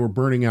day. They were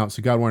burning out.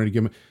 So God wanted to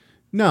give them.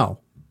 No.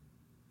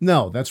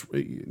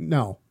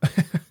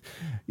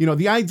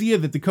 The idea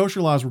that the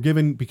kosher laws were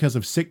given because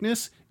of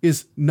sickness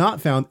is not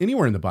found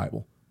anywhere in the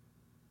Bible.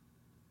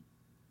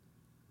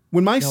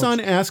 When my No, son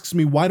asks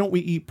me, why don't we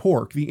eat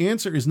pork? The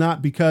answer is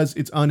not because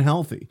it's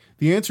unhealthy.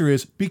 The answer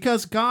is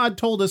because God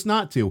told us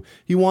not to.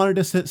 He wanted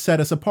to set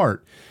us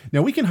apart.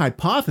 Now, we can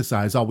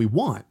hypothesize all we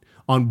want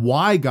on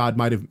why God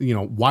might have,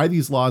 why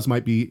these laws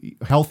might be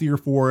healthier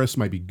for us,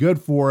 might be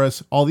good for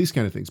us, all these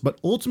kind of things. But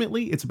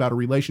ultimately, it's about a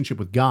relationship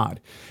with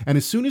God. And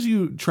as soon as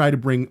you try to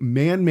bring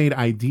man-made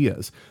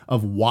ideas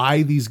of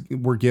why these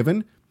were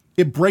given,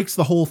 it breaks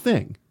the whole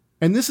thing.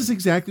 And this is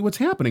exactly what's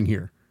happening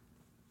here.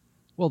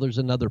 Well, there's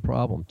another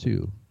problem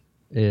too,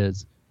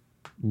 is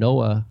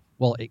Noah.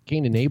 Well,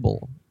 Cain and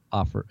Abel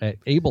offered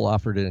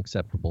an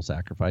acceptable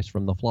sacrifice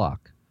from the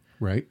flock.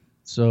 Right.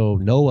 So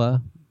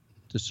Noah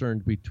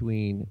discerned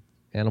between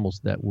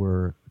animals that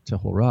were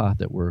tahorah,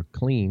 that were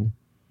clean,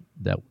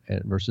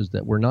 versus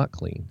that were not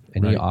clean,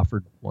 and he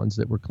offered ones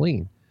that were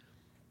clean.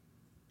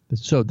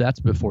 So that's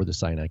before the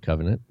Sinai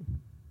covenant.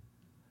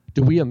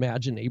 Do we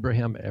imagine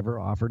Abraham ever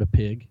offered a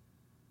pig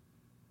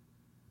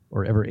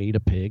or ever ate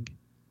a pig?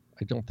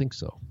 I don't think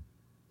so.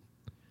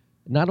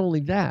 Not only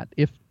that,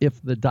 if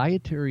the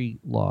dietary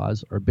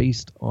laws are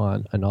based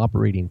on an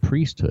operating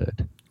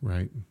priesthood,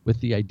 right, with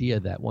the idea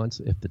that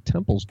if the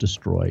temple's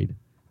destroyed,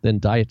 then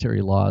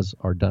dietary laws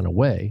are done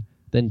away,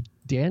 then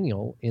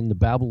Daniel in the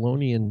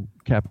Babylonian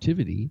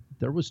captivity,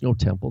 there was no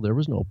temple, there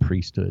was no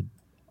priesthood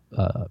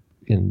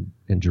in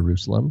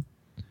Jerusalem.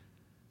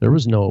 There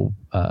was no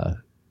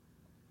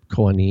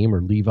Kohanim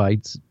or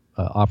Levites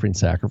offering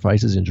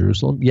sacrifices in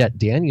Jerusalem. Yet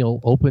Daniel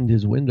opened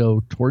his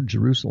window toward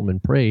Jerusalem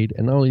and prayed.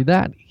 And not only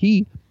that,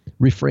 he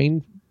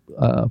refrained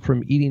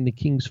from eating the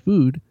king's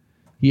food.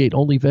 He ate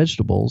only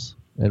vegetables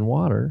and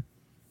water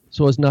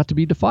so as not to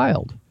be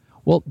defiled.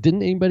 Well,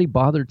 didn't anybody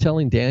bother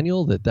telling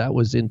Daniel that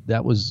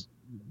was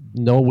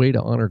no way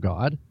to honor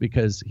God,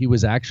 because he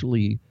was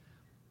actually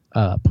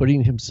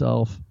putting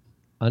himself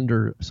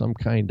under some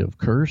kind of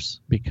curse?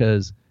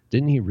 Because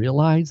didn't he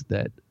realize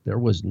that there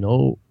was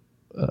no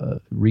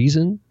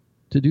reason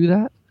to do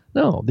that?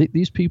 No,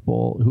 these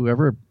people,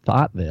 whoever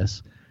thought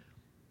this,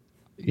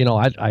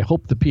 I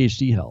hope the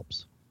PhD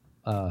helps.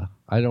 I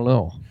don't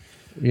know.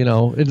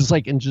 It's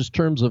like in just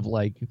terms of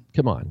like,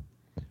 come on,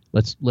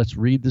 let's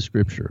read the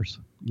scriptures.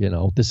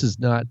 This is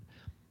not,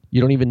 you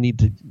don't even need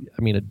to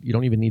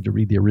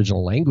read the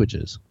original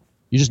languages.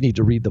 You just need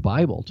to read the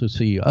Bible to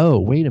see, oh,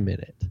 wait a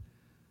minute.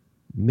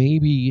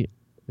 Maybe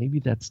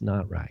that's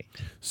not right.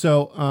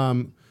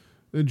 So,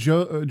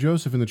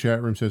 Joseph in the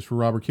chat room says, for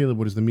Robert Caleb,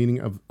 what is the meaning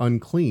of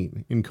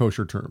unclean in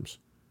kosher terms?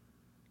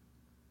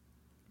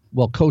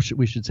 Well, kosher,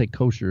 we should say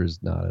kosher is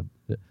not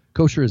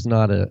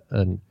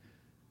an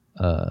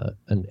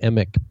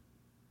emic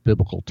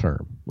biblical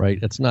term, right?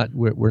 It's not.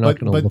 We're not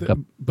going to look up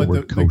the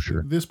word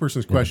kosher. This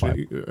person's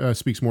question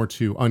speaks more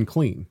to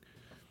unclean.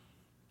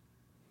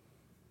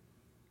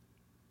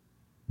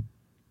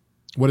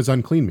 What does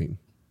unclean mean?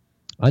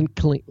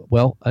 Unclean.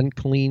 Well,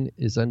 unclean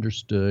is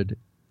understood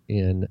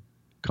in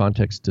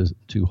context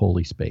to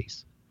holy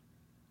space.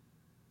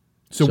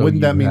 So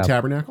wouldn't that mean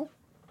tabernacle?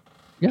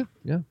 Yeah.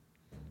 Yep.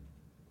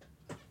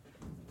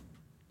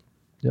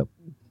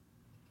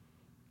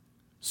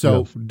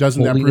 So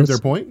doesn't that prove their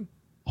point?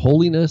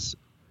 Holiness,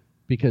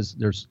 because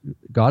there's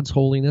God's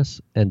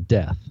holiness and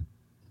death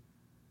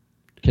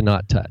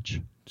cannot touch.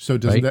 So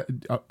doesn't that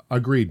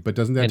agreed? But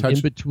doesn't that touch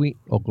in between?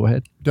 Oh, go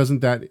ahead.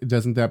 Doesn't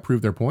that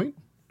prove their point?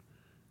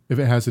 If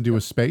it has to do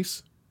with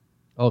space?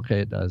 Okay,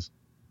 it does.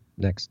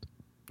 Next.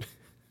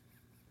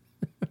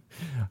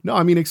 No,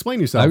 I mean, explain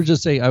yourself. I would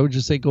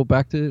just say go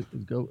back to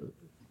go.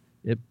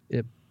 It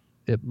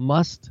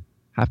must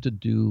have to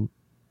do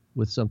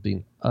with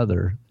something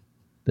other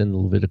than the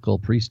Levitical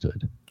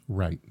priesthood,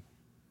 right?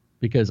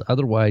 Because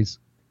otherwise,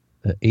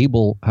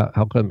 Abel.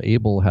 How come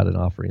Abel had an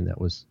offering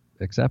that was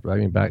accepted? I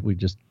mean, we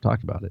just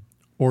talked about it.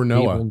 Or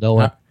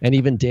Noah, and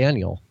even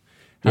Daniel.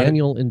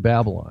 Daniel in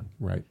Babylon.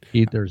 Right.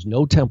 There's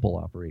no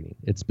temple operating.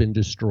 It's been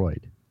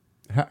destroyed.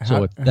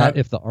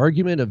 If the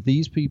argument of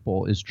these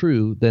people is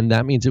true, then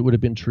that means it would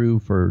have been true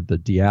for the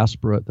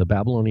diaspora, the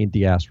Babylonian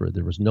diaspora.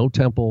 There was no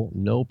temple,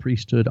 no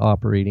priesthood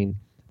operating.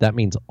 That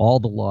means all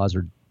the laws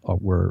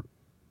were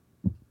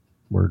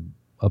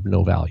of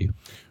no value.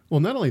 Well,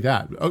 not only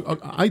that,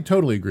 I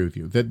totally agree with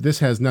you that this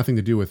has nothing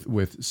to do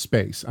with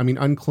space. I mean,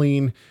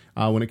 unclean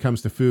when it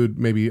comes to food,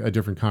 maybe a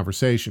different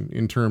conversation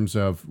in terms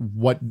of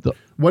what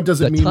does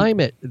it mean? The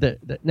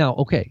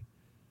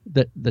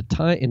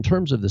time in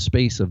terms of the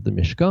space of the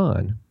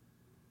Mishkan.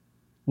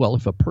 Well,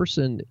 if a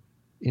person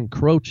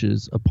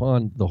encroaches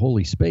upon the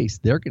holy space,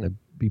 they're going to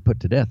be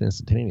put to death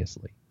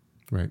instantaneously.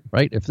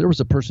 Right. If there was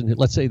a person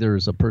let's say there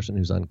is a person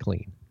who's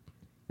unclean,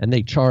 and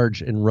they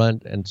charge and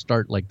run and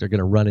start like they're going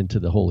to run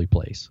into the holy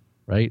place,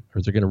 right?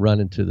 Or they're going to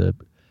run into the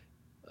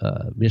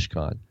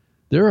Mishkan.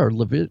 There are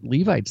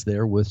Levites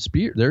there with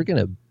spear. They're going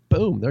to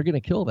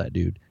kill that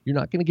dude. You're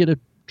not going to get a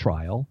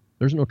trial.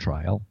 There's no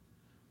trial.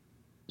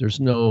 There's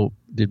no.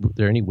 Did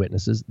there any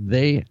witnesses?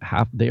 They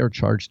are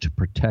charged to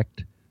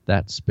protect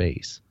that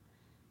space,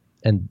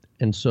 and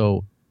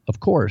so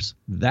of course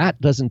that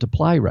doesn't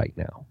apply right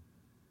now.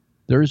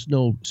 There is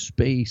no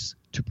space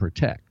to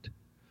protect.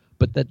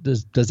 But that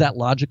does that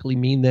logically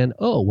mean then,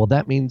 oh, well,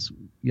 that means,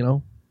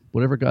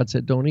 whatever God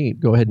said don't eat,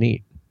 go ahead and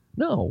eat?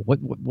 No.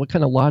 What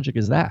kind of logic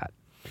is that?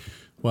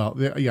 Well,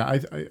 yeah,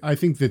 I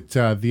think that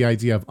the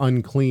idea of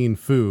unclean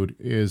food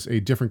is a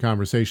different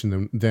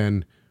conversation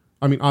than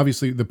I mean,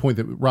 obviously, the point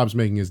that Rob's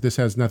making is this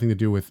has nothing to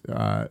do with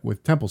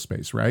temple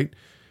space, right?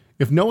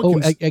 If no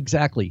one can...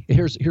 exactly.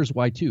 Here's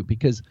why too,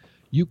 because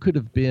you could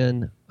have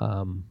been,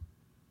 out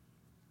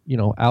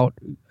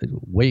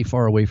way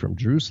far away from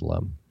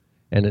Jerusalem,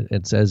 and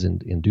it says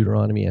in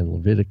Deuteronomy and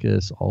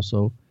Leviticus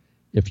also,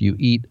 if you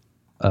eat,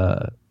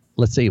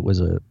 let's say it was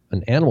an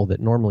animal that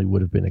normally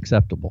would have been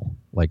acceptable,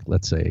 like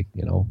let's say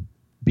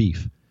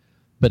beef,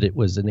 but it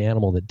was an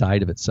animal that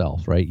died of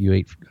itself, right? You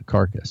ate a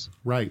carcass,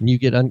 right? And you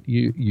get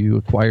you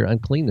acquire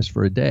uncleanness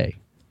for a day,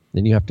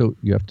 then you have to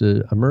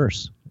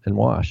immerse and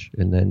wash,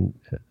 and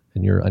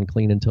you're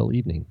unclean until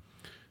evening.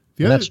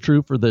 That's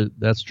true for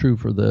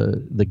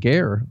the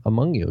ger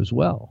among you as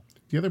well.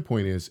 The other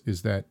point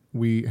is that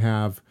we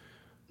have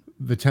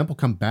the temple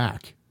come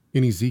back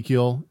in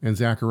Ezekiel and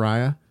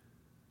Zechariah.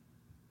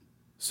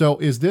 So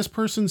is this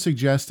person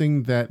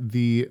suggesting that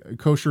the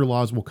kosher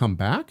laws will come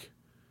back?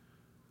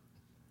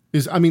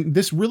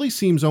 This really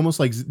seems almost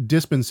like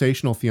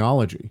dispensational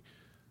theology.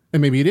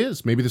 And maybe it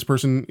is. Maybe this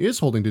person is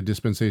holding to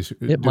dispensation.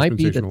 It might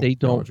be that they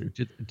theology.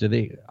 don't. Do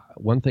they?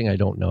 One thing I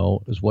don't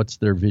know is what's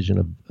their vision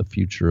of a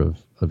future of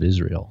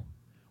Israel,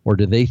 or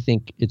do they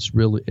think it's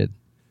really it?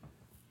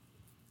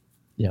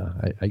 Yeah,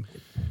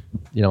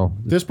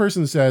 This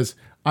person says,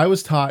 I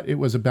was taught it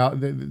was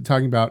about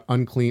talking about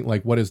unclean.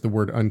 Like, what does the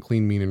word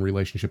unclean mean in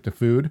relationship to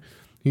food?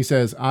 He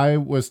says, I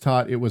was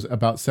taught it was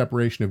about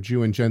separation of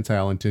Jew and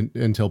Gentile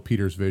until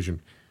Peter's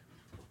vision.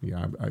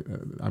 Yeah,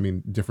 I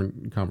mean,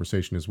 different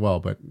conversation as well,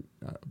 but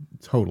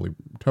totally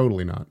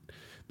not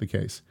the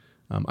case.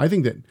 I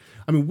think that,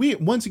 we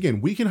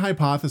can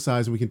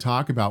hypothesize and we can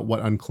talk about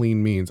what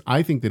unclean means.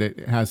 I think that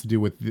it has to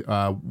do with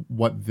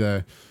what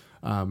the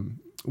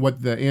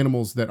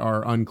animals that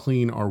are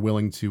unclean are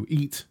willing to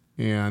eat,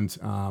 and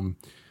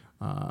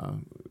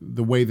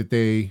the way that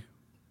they,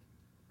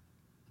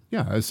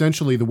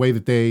 essentially the way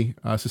that they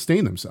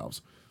sustain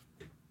themselves.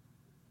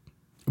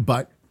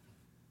 But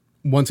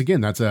once again,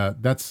 that's a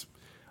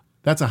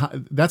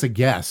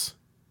guess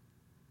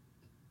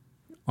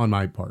on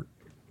my part.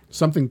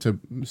 Something to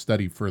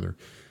study further.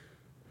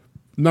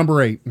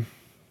 Number 8,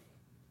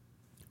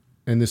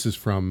 and this is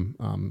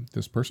from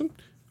this person.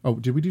 Oh,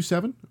 did we do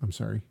 7? I'm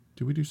sorry.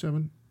 Did we do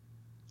 7?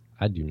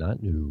 I do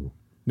not know.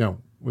 No,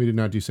 we did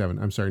not do 7.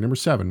 I'm sorry. Number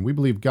 7. We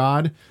believe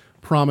God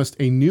promised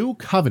a new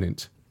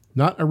covenant,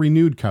 not a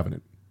renewed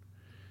covenant,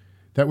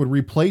 that would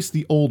replace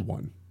the old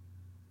one.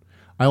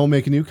 I will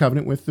make a new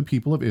covenant with the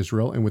people of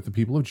Israel and with the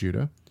people of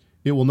Judah.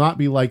 It will not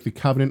be like the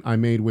covenant I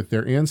made with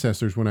their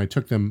ancestors when I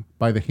took them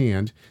by the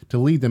hand to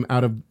lead them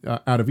out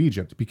of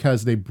Egypt,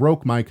 because they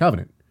broke my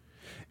covenant.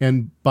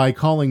 And by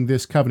calling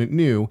this covenant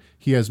new,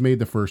 he has made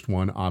the first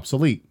one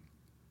obsolete.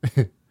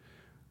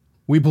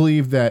 We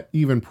believe that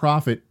even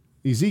prophet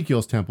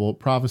Ezekiel's temple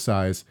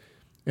prophesies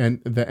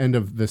and the end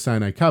of the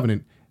Sinai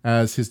covenant,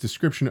 as his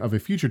description of a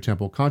future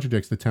temple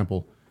contradicts the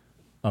temple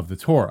of the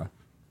Torah.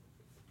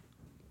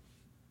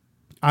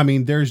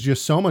 There's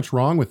just so much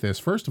wrong with this.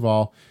 First of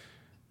all,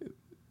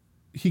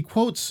 he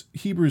quotes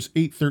Hebrews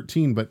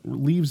 8:13, but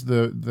leaves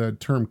the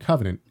term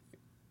covenant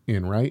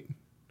in, right?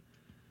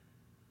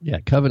 Yeah,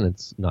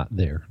 covenant's not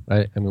there.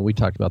 We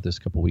talked about this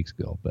a couple weeks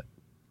ago, but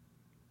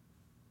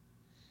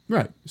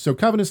right. So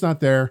covenant's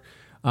not there,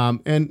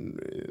 and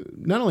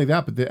not only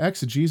that, but the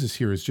exegesis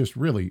here is just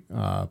really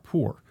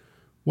poor.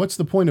 What's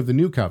the point of the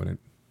new covenant?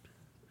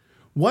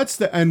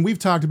 And we've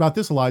talked about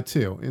this a lot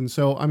too. And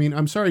so,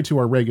 I'm sorry to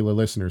our regular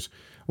listeners.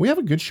 We have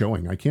a good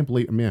showing. I can't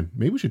believe,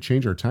 maybe we should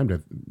change our time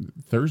to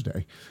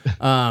Thursday.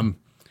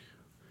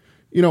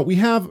 We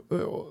have,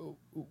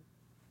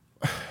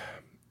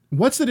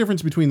 what's the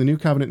difference between the new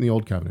covenant and the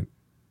old covenant?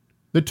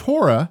 The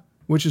Torah,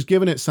 which is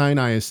given at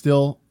Sinai, is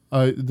still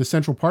the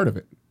central part of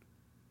it.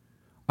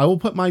 I will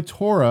put my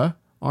Torah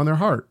on their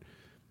heart.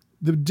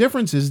 The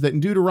difference is that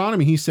in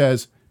Deuteronomy, he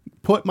says,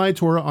 put my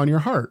Torah on your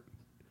heart.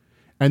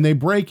 And they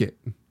break it.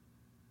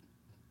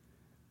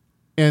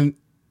 And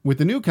with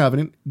the new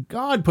covenant,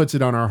 God puts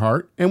it on our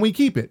heart and we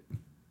keep it.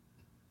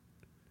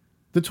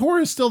 The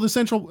Torah is still the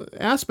central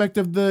aspect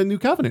of the new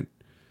covenant.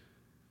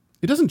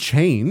 It doesn't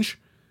change.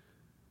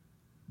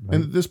 Right.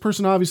 And this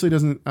person obviously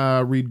doesn't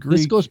read Greek.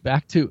 This goes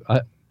back to,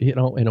 in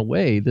a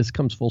way, this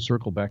comes full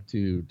circle back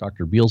to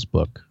Dr. Beale's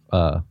book,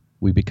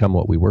 We Become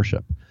What We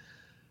Worship.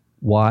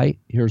 Why?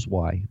 Here's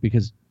why.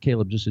 Because,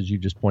 Caleb, just as you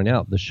just point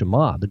out, the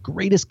Shema, the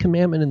greatest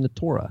commandment in the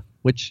Torah,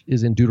 which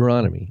is in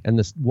Deuteronomy, and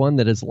this one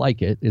that is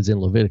like it is in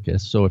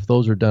Leviticus. So if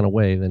those are done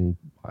away, then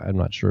I'm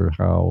not sure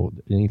how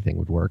anything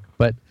would work.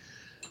 But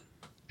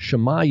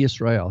Shema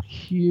Yisrael,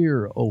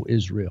 hear, O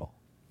Israel,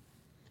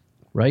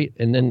 right?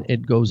 And then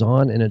it goes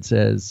on and it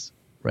says,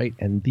 right,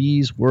 and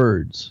these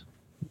words,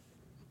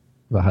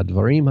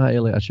 V'hadvarim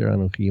ha'ele asher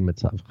anochi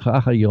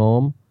mitzavcha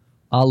hayom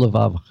al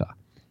levavcha,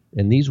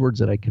 and these words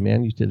that I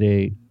command you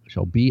today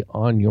shall be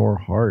on your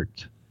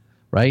heart.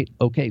 right?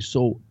 Okay,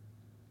 so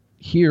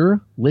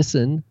hear,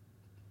 listen,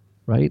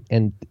 right?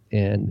 And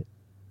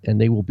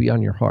they will be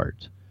on your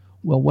heart.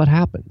 Well, what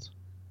happens?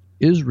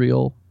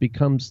 Israel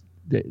becomes,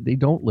 they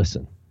don't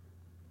listen.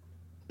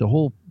 The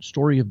whole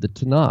story of the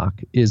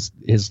Tanakh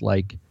is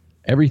like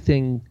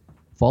everything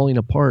falling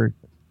apart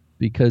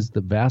because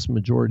the vast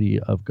majority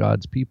of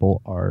God's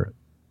people are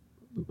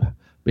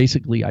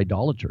basically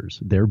idolaters.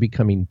 They're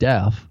becoming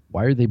deaf.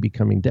 Why are they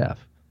becoming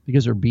deaf?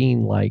 Because they're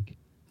being like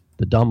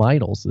the dumb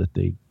idols that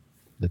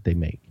they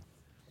make.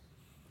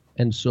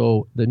 And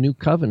so the new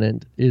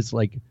covenant is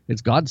like,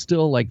 it's God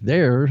still like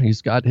there.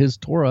 He's got his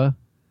Torah,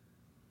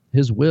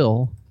 his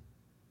will.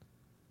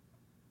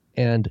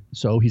 And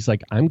so he's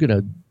like, I'm going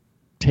to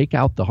take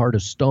out the heart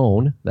of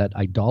stone, that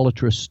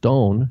idolatrous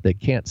stone that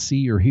can't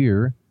see or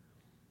hear,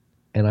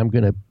 and I'm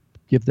going to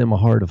give them a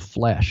heart of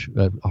flesh,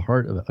 a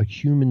heart of a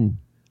human,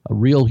 a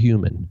real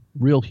human,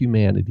 real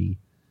humanity,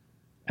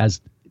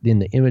 as in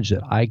the image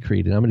that I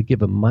created. I'm going to give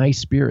them my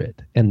spirit,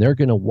 and they're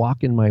going to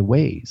walk in my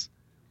ways.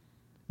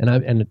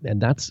 And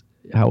that's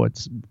how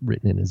it's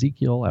written in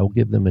Ezekiel. I will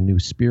give them a new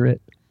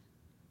spirit.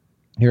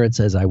 Here it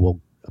says, I will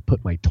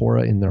put my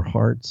Torah in their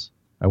hearts.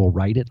 I will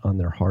write it on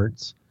their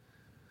hearts.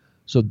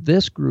 So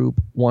this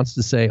group wants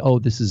to say,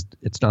 oh,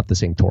 it's not the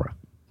same Torah.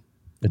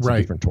 It's a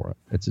different Torah.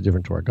 It's a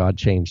different Torah. God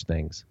changed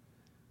things.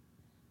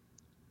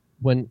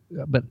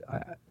 But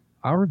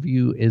our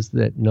view is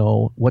that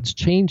no, what's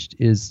changed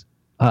is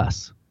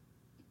us.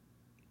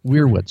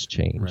 We're what's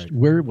changed. Right.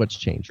 We're what's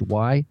changed.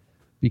 Why?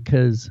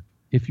 Because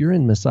if you're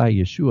in Messiah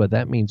Yeshua,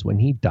 that means when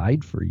he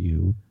died for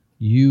you,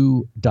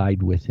 you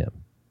died with him.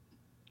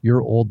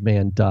 Your old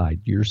man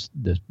died.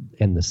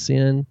 And the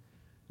sin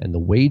and the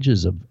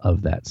wages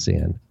of that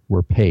sin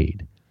were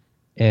paid.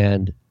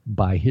 And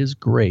by his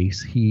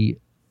grace, he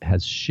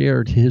has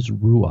shared his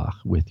ruach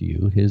with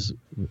you,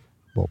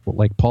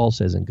 like Paul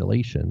says in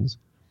Galatians,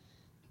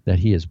 that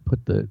he has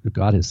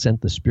God has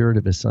sent the spirit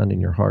of his son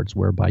in your hearts,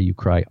 whereby you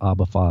cry,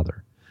 Abba,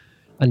 Father.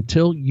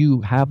 Until you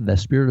have the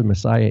spirit of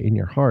Messiah in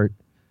your heart,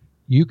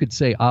 you could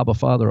say Abba,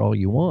 Father all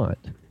you want,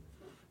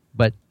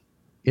 but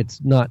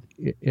it's not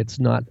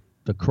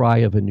the cry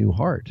of a new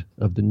heart,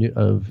 of the new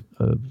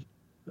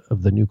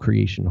of the new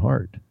creation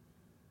heart.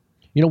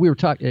 You know, we were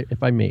talking,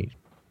 if I may,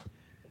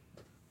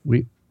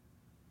 we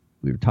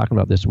were talking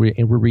about this, we're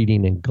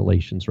reading in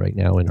Galatians right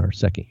now in our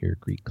second year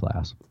Greek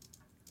class.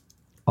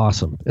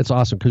 Awesome. It's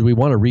awesome because we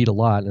want to read a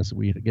lot, and so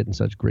we get in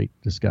such great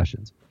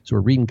discussions. So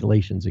we're reading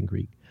Galatians in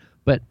Greek.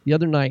 But the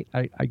other night,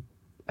 I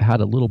had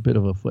a little bit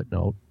of a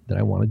footnote that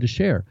I wanted to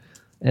share.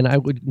 And I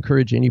would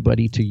encourage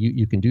anybody to,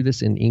 you can do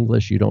this in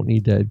English. You don't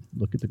need to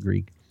look at the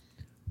Greek.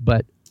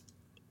 But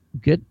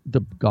get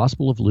the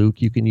Gospel of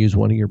Luke. You can use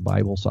one of your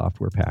Bible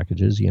software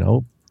packages,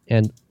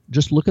 and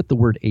just look at the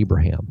word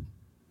Abraham,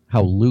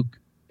 how Luke,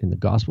 in the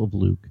Gospel of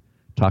Luke,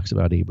 talks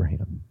about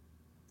Abraham.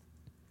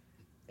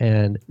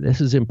 And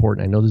this is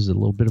important. I know this is a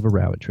little bit of a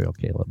rabbit trail,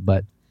 Caleb,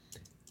 but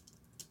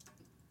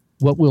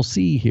what we'll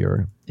see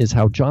here is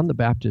how John the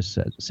Baptist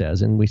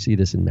says, and we see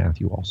this in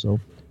Matthew also,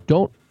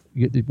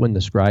 when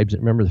the scribes,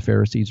 remember the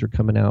Pharisees are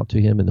coming out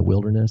to him in the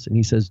wilderness, and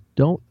he says,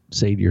 don't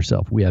say to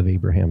yourself, we have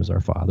Abraham as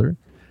our father.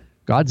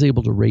 God's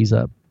able to raise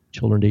up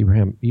children to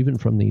Abraham even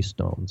from these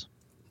stones.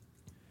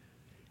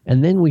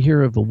 And then we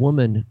hear of a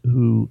woman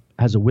who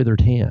has a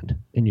withered hand,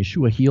 and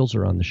Yeshua heals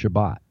her on the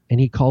Shabbat, and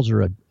he calls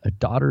her a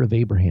daughter of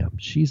Abraham.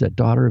 She's a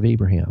daughter of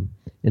Abraham,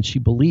 and she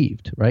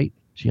believed, right?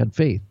 She had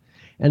faith.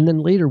 And then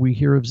later we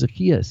hear of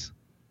Zacchaeus,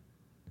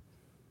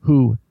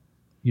 who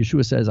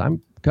Yeshua says,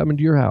 I'm coming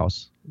to your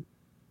house.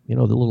 The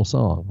little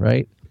song,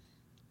 right?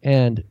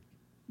 And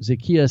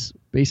Zacchaeus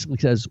basically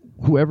says,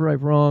 whoever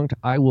I've wronged,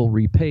 I will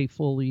repay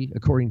fully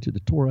according to the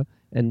Torah.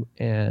 And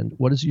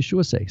what does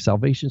Yeshua say?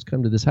 Salvation's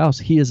come to this house.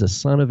 He is a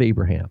son of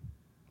Abraham.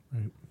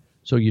 Right.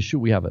 So Yeshua,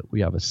 we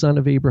have a son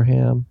of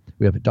Abraham.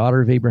 We have a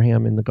daughter of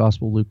Abraham in the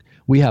Gospel of Luke.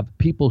 We have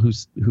people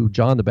who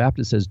John the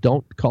Baptist says,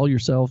 don't call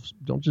yourselves,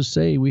 don't just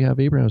say we have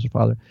Abraham as our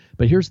father.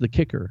 But here's the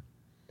kicker.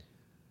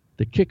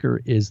 The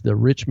kicker is the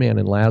rich man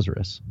and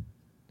Lazarus.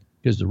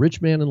 Because the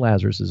rich man and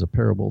Lazarus is a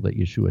parable that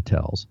Yeshua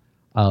tells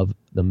of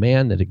the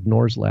man that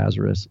ignores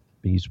Lazarus.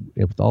 He's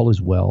with all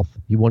his wealth.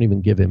 He won't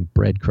even give him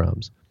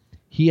breadcrumbs.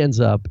 He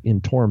ends up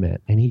in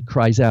torment, and he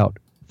cries out,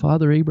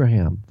 Father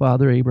Abraham,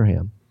 Father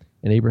Abraham.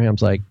 And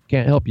Abraham's like,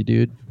 can't help you,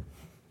 dude.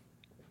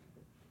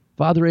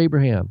 Father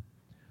Abraham.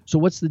 So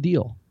what's the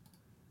deal?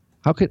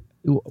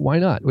 Why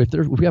not?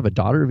 If we have a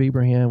daughter of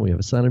Abraham, we have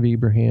a son of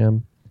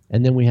Abraham,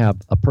 and then we have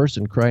a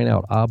person crying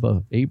out,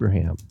 Abba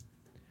Abraham.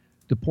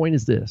 The point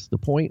is this. The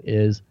point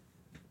is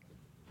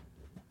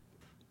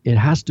it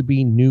has to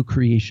be new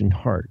creation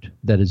heart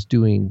that is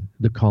doing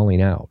the calling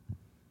out.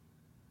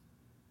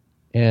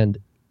 And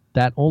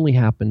that only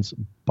happens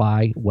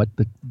by what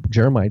the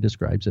Jeremiah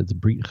describes as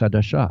Brit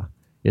Chadashah.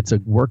 It's a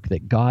work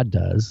that God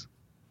does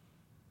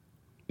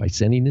by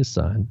sending his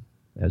son,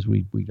 as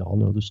we all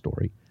know the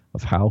story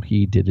of how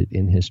he did it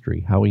in history,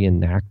 how he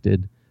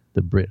enacted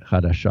the Brit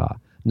Chadashah.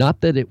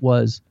 Not that it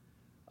was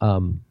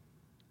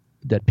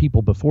that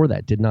people before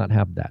that did not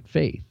have that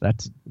faith.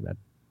 That's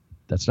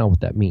That's not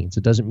what that means.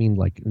 It doesn't mean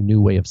like a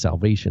new way of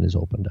salvation is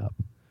opened up.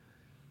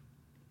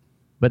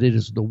 But it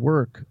is the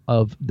work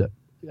of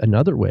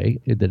another way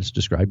that it's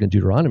described in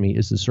Deuteronomy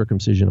is the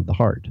circumcision of the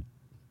heart.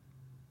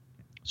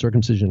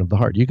 Circumcision of the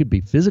heart. You could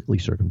be physically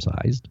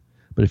circumcised,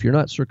 but if you're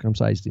not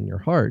circumcised in your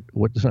heart,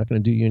 it's not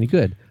going to do you any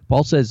good.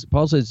 Paul says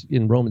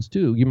in Romans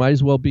 2, you might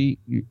as well be,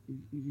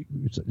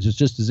 it's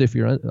just as if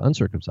you're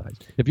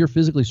uncircumcised. If you're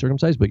physically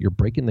circumcised, but you're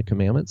breaking the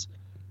commandments,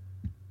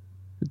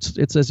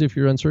 it's as if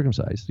you're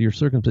uncircumcised. Your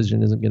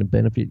circumcision isn't going to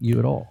benefit you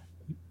at all.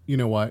 You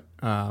know what?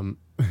 That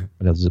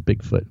was a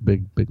big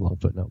long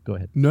footnote. Go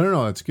ahead.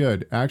 No, that's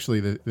good. Actually,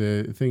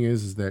 the thing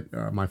is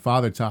that my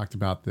father talked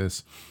about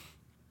this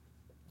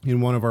in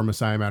one of our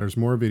Messiah Matters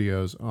More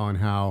videos on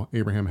how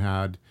Abraham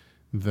had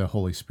the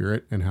Holy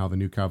Spirit and how the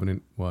new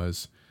covenant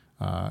was,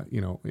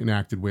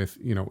 enacted with,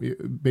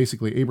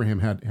 basically Abraham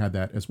had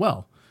that as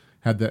well.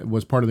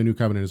 Was part of the new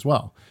covenant as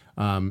well.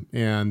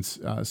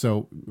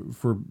 So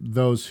for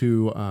those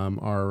who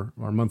are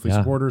monthly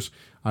supporters,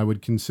 I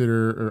would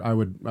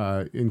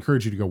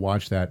encourage you to go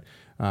watch that.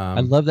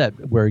 I love that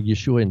where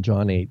Yeshua in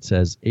John 8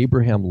 says,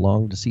 Abraham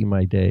longed to see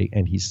my day,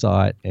 and he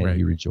saw it, and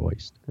he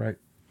rejoiced. Right.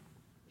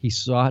 He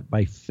saw it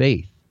by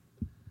faith.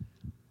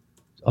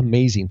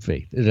 Amazing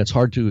faith. And it's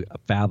hard to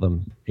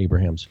fathom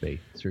Abraham's faith,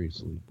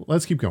 seriously.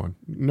 Let's keep going.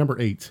 Number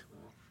 8.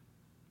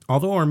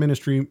 Although our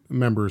ministry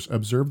members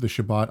observe the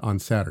Shabbat on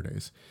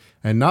Saturdays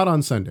and not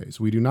on Sundays,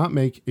 we do not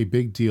make a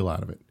big deal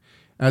out of it,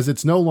 as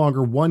it's no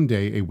longer one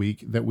day a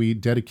week that we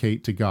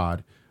dedicate to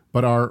God,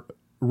 but our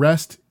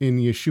rest in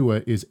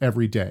Yeshua is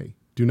every day.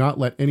 Do not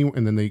let anyone,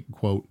 and then they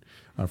quote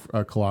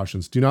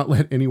Colossians, do not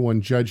let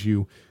anyone judge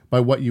you by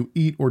what you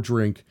eat or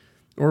drink,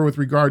 or with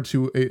regard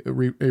to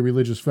a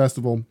religious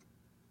festival,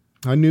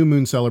 a new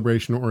moon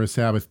celebration, or a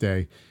Sabbath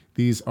day.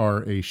 These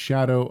are a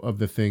shadow of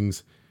the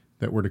things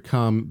that were to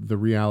come. The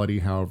reality,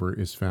 however,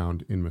 is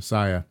found in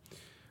Messiah.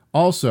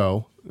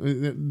 Also,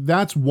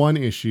 that's one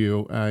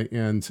issue, I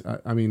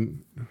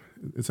mean,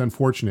 it's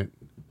unfortunate.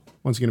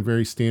 Once again, a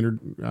very standard,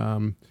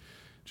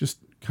 just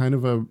kind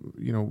of a,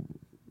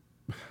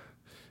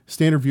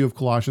 standard view of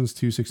Colossians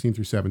 2:16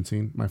 through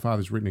 17. My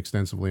father's written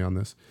extensively on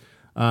this.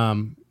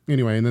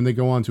 Anyway, and then they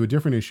go on to a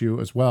different issue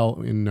as well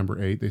in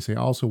number 8. They say,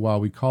 also, while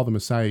we call the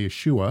Messiah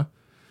Yeshua,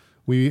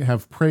 we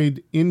have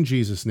prayed in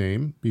Jesus'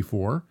 name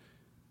before.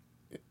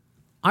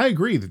 I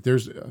agree that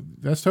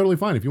that's totally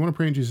fine. If you want to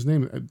pray in Jesus'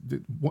 name,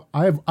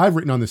 I've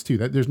written on this too.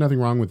 That there's nothing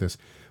wrong with this.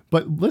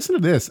 But listen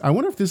to this. I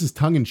wonder if this is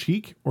tongue in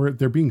cheek or if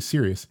they're being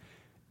serious.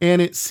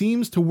 And it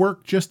seems to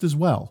work just as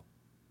well.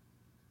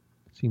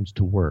 Seems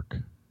to work.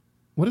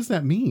 What does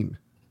that mean?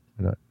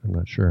 I'm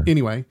not sure.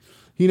 Anyway,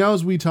 he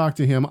knows we talk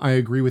to him. I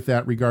agree with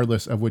that,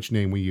 regardless of which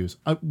name we use.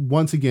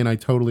 Once again, I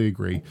totally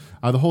agree.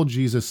 The whole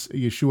Jesus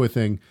Yeshua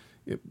thing.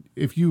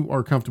 If you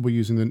are comfortable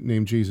using the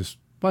name Jesus,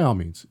 by all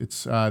means,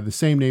 it's the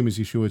same name as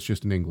Yeshua. It's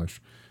just in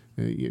English.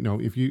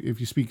 If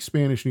you speak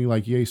Spanish and you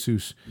like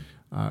Jesus,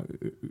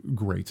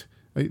 great.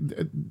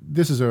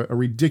 This is a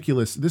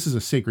ridiculous. This is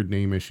a sacred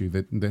name issue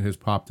that has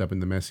popped up in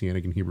the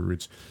Messianic and Hebrew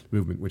roots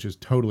movement, which is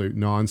totally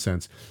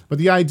nonsense. But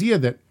the idea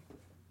that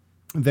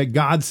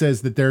God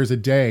says that there's a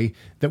day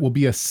that will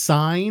be a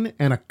sign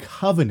and a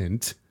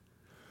covenant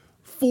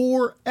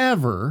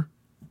forever,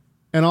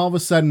 and all of a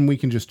sudden we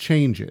can just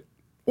change it.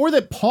 Or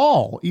that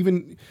Paul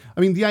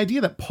the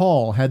idea that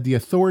Paul had the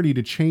authority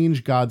to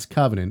change God's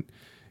covenant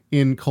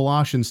in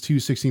Colossians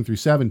 2:16 through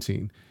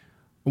 17,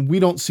 we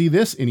don't see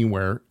this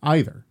anywhere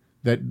either.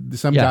 That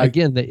some guy...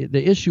 Again,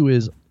 the issue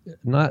is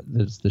not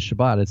it's the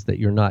Shabbat, it's that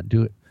you're not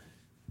doing...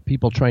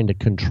 People trying to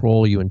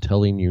control you and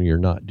telling you you're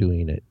not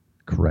doing it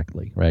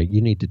correctly, right?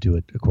 You need to do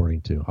it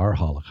according to our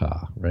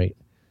halakha, right?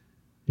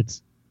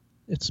 It's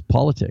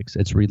politics.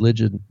 It's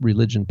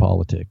religion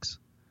politics.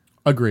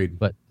 Agreed.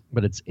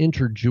 But it's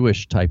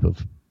inter-Jewish type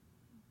of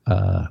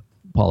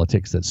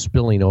politics that's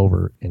spilling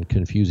over and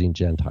confusing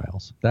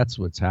Gentiles. That's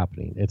what's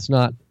happening. It's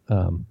not.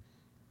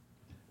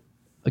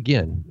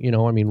 Again,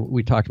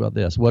 we talked about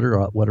this. What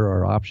are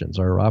our options?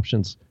 Our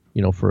options,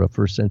 for a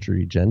first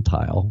century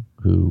Gentile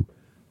who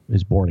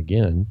is born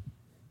again,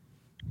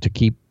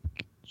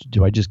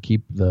 do I just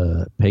keep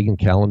the pagan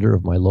calendar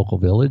of my local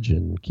village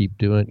and keep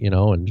doing,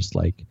 and just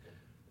like.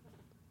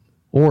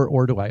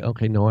 Or do I,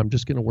 I'm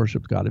just going to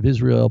worship the God of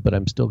Israel, but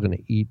I'm still going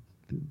to eat,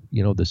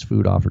 this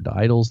food offered to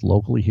idols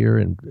locally here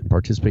and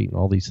participate in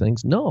all these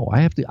things? No,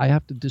 I have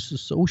to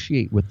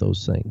disassociate with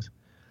those things.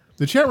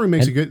 The chat room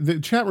makes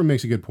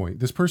a good point.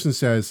 This person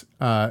says,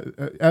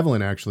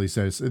 Evelyn actually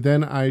says,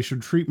 then I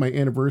should treat my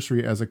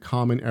anniversary as a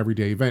common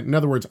everyday event. In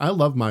other words, I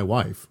love my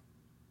wife,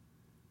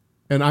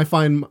 and I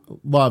find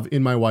love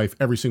in my wife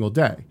every single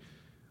day.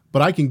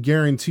 But I can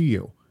guarantee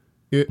you,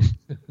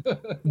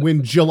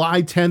 when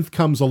July 10th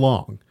comes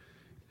along,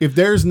 if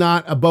there's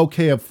not a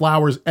bouquet of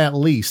flowers at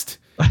least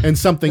and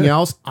something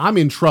else, I'm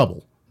in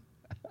trouble.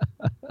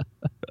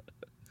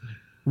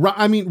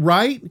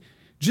 Right?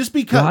 Just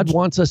because God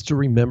wants us to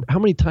remember. How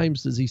many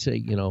times does he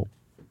say,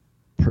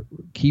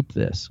 keep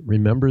this,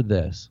 remember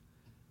this,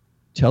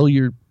 tell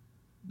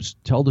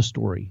the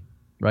story,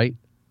 right?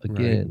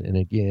 again and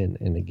again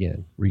and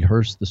again.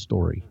 Rehearse the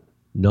story.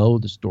 Know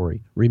the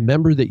story.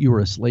 Remember that you were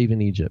a slave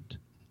in Egypt.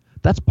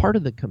 That's part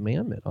of the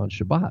commandment on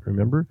Shabbat,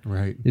 remember?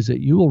 Right. Is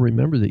that you will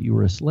remember that you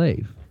were a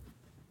slave.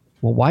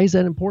 Well, why is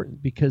that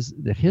important? Because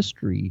the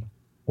history,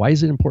 why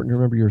is it important to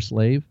remember you're a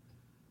slave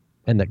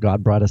and that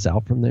God brought us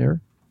out from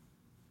there?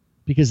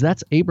 Because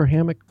that's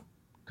Abrahamic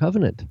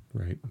covenant.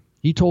 Right.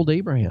 He told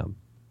Abraham,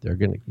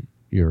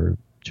 your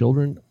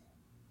children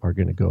are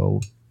going to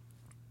go.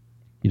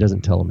 He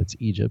doesn't tell them it's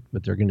Egypt,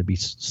 but they're going to be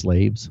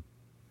slaves,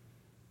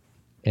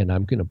 and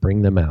I'm going to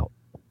bring them out.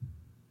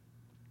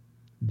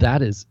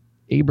 That is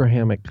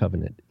Abrahamic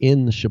covenant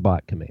in the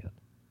Shabbat command.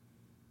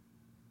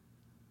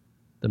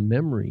 The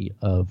memory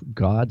of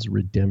God's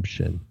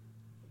redemption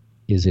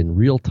is in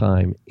real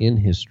time in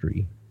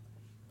history.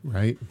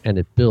 Right. And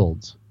it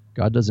builds.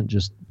 God doesn't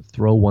just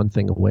throw one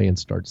thing away and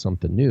start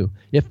something new.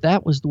 If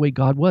that was the way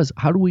God was,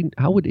 how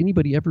would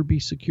anybody ever be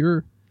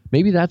secure?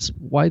 Maybe that's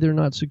why they're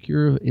not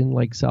secure in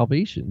like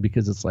salvation,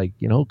 because it's like,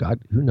 God,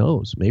 who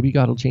knows? Maybe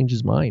God will change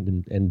his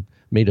mind and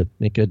make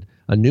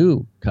a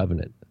new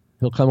covenant.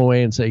 He'll come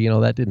away and say,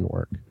 that didn't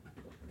work.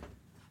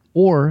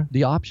 Or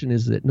the option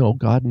is that, no,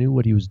 God knew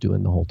what he was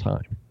doing the whole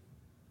time.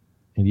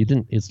 And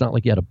it's not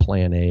like he had a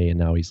plan A and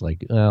now he's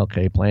like,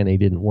 okay, plan A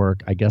didn't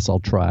work. I guess I'll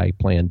try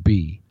plan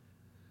B.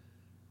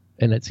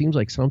 And it seems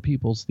like some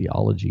people's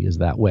theology is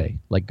that way.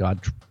 Like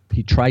God,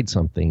 he tried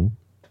something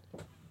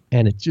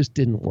and it just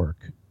didn't work.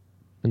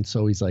 And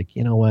so he's like,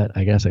 you know what?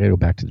 I guess I got to go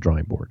back to the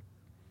drawing board.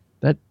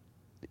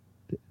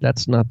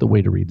 That's not the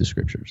way to read the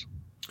scriptures.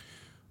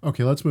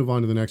 Okay, let's move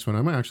on to the next one.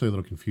 I'm actually a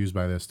little confused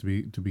by this, to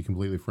be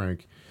completely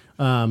frank.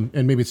 And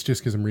maybe it's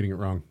just because I'm reading it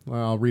wrong.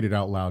 I'll read it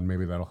out loud.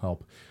 Maybe that'll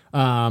help.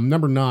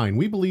 Number 9,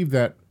 we believe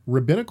that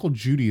rabbinical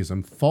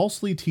Judaism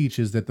falsely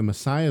teaches that the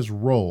Messiah's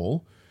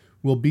role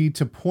will be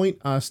to point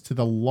us to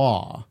the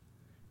law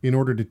in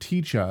order to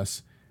teach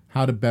us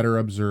how to better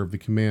observe the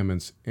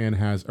commandments, and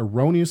has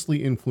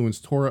erroneously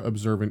influenced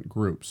Torah-observant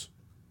groups.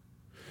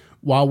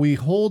 While we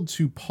hold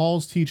to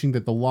Paul's teaching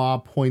that the law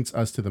points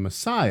us to the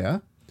Messiah,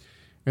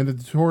 and that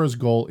the Torah's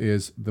goal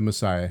is the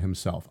Messiah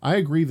himself. I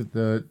agree that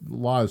the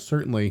law is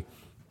certainly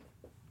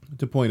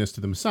to point us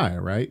to the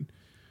Messiah, right?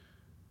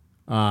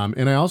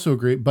 And I also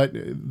agree, but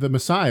the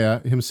Messiah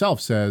himself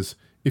says,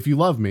 if you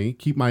love me,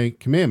 keep my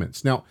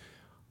commandments. Now,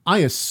 I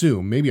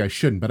assume, maybe I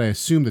shouldn't, but I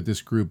assume that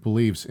this group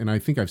believes, and I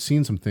think I've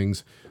seen some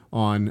things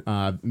on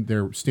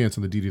their stance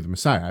on the deity of the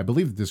Messiah. I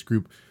believe that this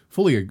group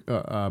fully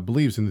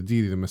believes in the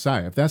deity of the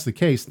Messiah. If that's the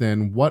case,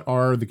 then what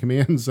are the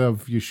commands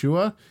of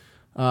Yeshua?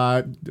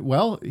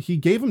 Well, he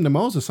gave them to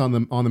Moses on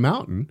the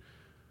mountain.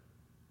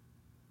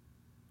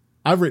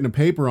 I've written a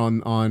paper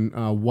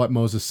on what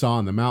Moses saw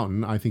on the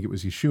mountain. I think it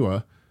was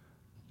Yeshua.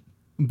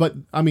 But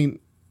I mean,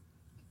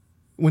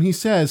 when he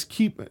says,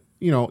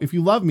 if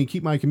you love me,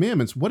 keep my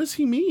commandments, what does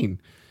he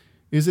mean?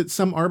 Is it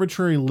some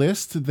arbitrary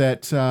list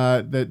that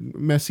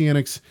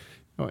Messianics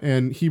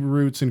and Hebrew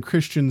roots and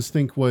Christians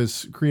think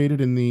was created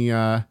in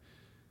the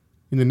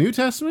New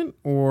Testament,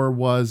 or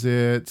was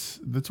it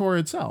the Torah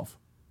itself?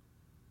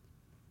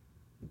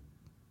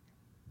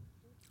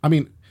 I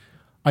mean,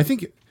 I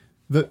think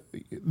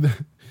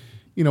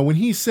when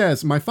he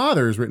says, my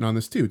father is written on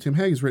this too, Tim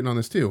Hegg is written on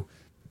this too.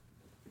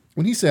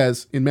 When he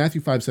says in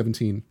Matthew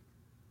 5:17,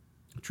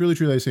 truly,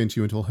 truly, I say unto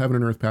you, until heaven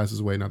and earth passes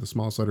away, not the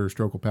smallest letter or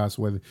stroke will pass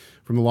away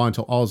from the law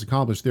until all is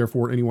accomplished.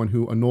 Therefore, anyone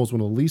who annuls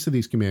one of the least of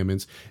these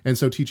commandments and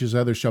so teaches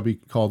others shall be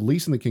called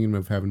least in the kingdom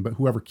of heaven. But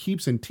whoever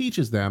keeps and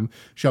teaches them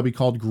shall be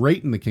called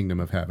great in the kingdom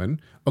of heaven.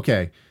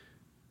 Okay.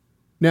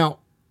 Now,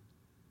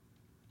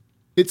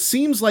 it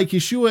seems like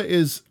Yeshua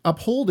is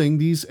upholding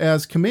these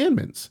as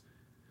commandments.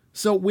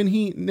 So when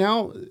he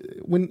now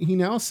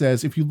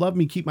says, if you love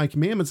me, keep my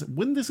commandments,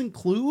 wouldn't this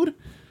include?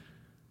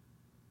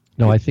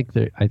 No, I think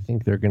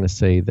they're going to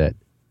say that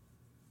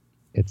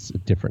it's a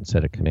different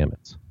set of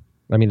commandments.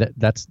 I mean,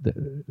 that's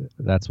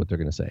what they're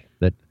going to say,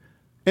 that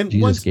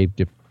Jesus gave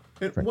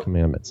different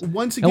commandments.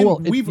 Once again, you're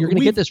going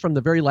to get this from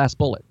the very last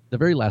bullet. The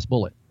very last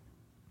bullet.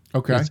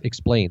 Okay.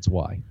 Explains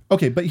why.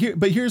 Okay, but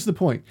here's the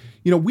point.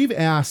 We've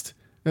asked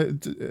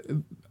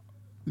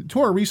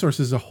Torah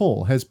Resources as a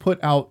whole has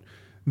put out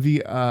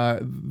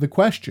the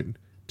question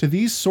to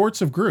these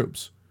sorts of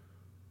groups.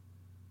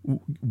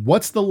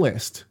 What's the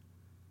list?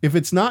 If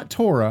it's not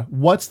Torah,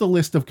 what's the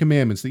list of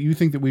commandments that you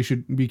think that we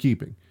should be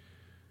keeping?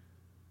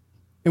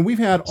 And we've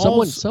had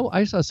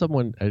I saw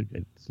someone,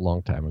 it's a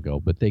long time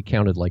ago, but they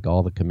counted like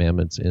all the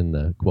commandments in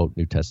the quote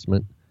New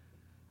Testament,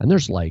 and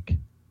there's like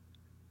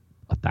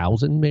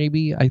 1,000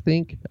 maybe, I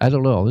think. I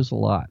don't know. There's a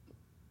lot.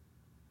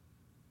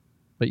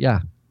 But yeah,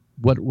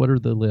 what are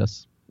the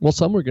lists? Well,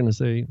 some are going to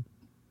say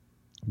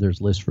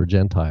there's lists for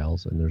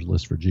Gentiles and there's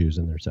lists for Jews,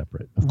 and they're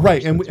separate. Of course,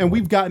 right, and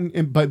we've gotten,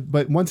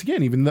 but once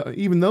again,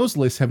 even those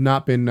lists have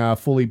not been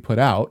fully put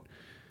out.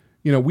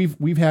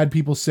 We've had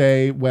people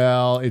say,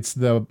 well, it's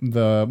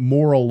the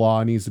moral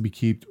law needs to be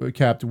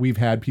kept. We've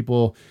had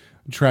people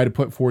try to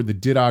put forward the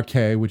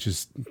Didache, which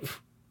is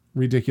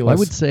ridiculous. Well, I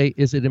would say,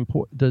 is it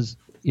important? Does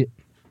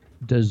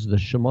the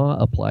Shema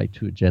apply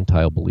to a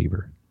Gentile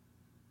believer?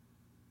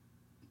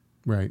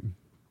 Right.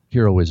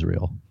 Hear, O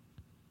Israel.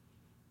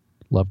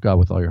 Love God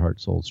with all your heart,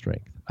 soul,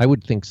 strength. I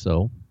would think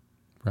so.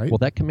 Right. Well,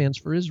 that command's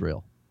for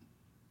Israel.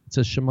 It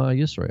says Shema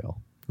Yisrael.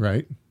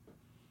 Right.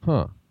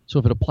 Huh. So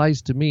if it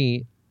applies to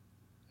me,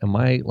 am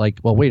I like,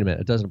 well, wait a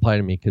minute, it doesn't apply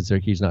to me because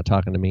he's not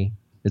talking to me?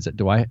 Is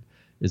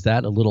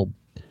that a little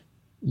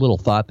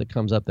thought that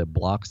comes up that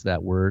blocks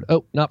that word?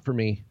 Oh, not for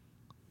me.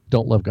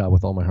 Don't love God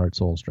with all my heart,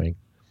 soul, and strength.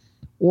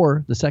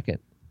 Or the second,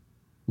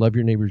 love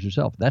your neighbors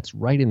yourself. That's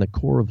right in the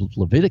core of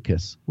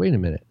Leviticus. Wait a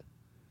minute.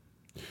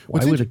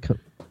 Why would it come?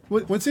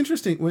 What's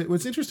interesting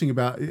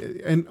about,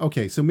 and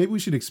okay, so maybe we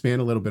should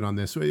expand a little bit on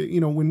this.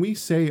 When we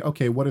say,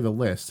 okay, what are the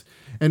lists?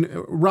 And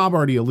Rob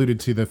already alluded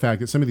to the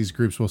fact that some of these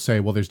groups will say,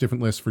 well, there's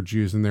different lists for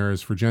Jews than there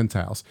is for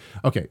Gentiles.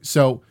 Okay,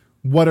 so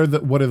what are the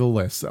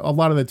lists? A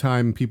lot of the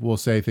time people will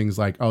say things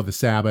like, oh, the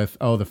Sabbath,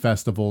 oh, the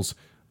festivals.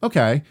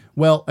 Okay,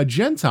 well, a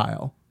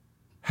Gentile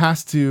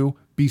has to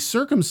be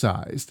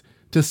circumcised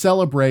to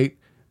celebrate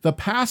the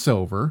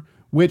Passover,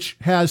 which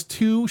has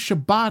 2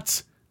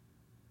 Shabbats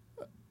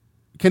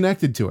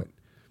connected to it.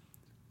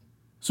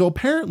 So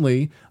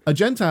apparently, a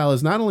Gentile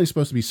is not only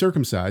supposed to be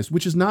circumcised,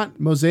 which is not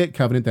Mosaic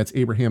covenant, that's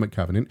Abrahamic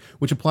covenant,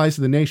 which applies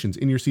to the nations.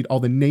 In your seed, all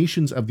the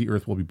nations of the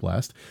earth will be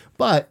blessed.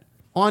 But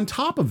on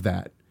top of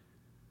that,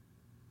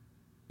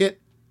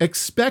 it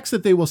expects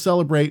that they will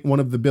celebrate one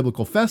of the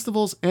biblical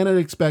festivals, and it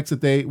expects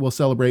that they will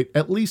celebrate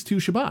at least 2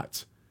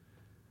 Shabbats.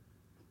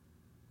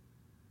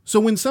 So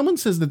when someone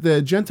says that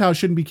the Gentiles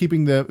shouldn't be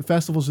keeping the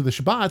festivals or the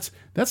Shabbats,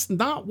 that's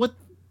not what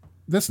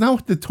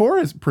the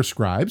Torah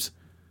prescribes.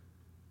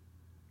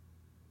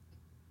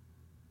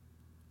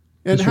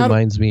 And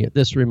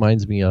this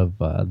reminds me of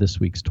this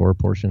week's Torah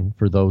portion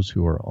for those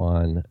who are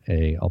on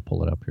I'll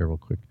pull it up here real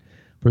quick.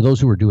 For those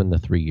who are doing the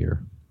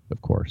 3-year,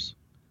 of course,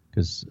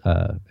 because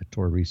at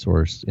Torah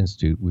Resource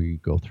Institute, we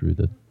go through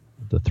the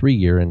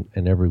 3-year,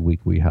 and every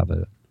week we have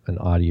an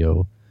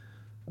audio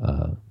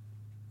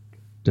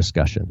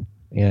discussion.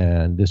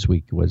 And this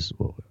week was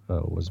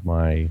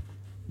my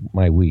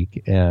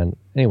week. And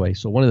anyway,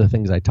 so one of the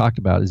things I talked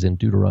about is in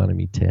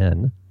Deuteronomy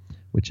 10,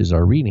 which is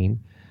our reading.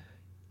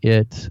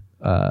 It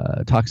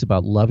talks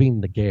about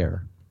loving the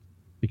ger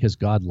because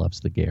God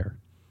loves the ger.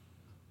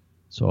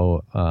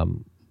 So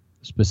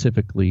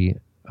specifically,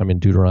 I'm in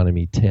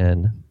Deuteronomy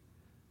 10,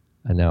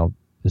 and now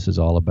this is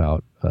all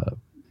about,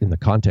 in the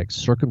context,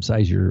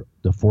 circumcise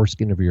the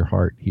foreskin of your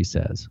heart, he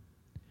says.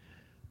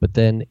 But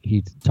then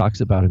he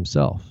talks about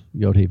himself.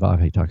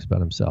 Yod-Heh-Vav-Heh talks about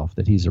himself,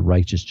 that he's a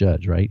righteous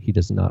judge, right? He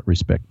does not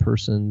respect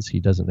persons.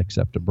 He doesn't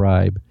accept a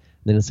bribe.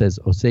 Then it says,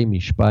 Oseh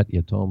mishpat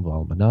yatom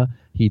v'almanah.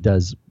 He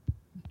does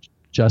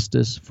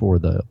justice for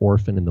the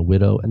orphan and the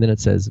widow. And then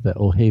it says,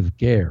 Ve'ohev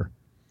ger.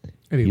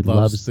 And he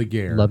loves the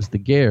ger. Loves the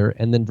ger.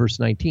 And then verse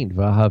 19,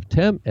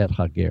 V'ahavtem et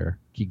hager,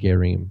 ki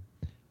gerim,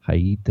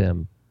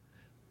 hayitem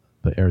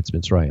be'eretz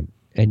Mitzrayim.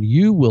 And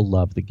you will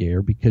love the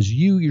ger because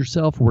you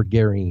yourself were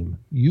gerim.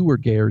 You were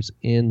gers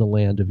in the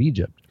land of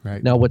Egypt.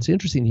 Right. Now, what's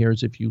interesting here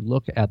is if you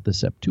look at the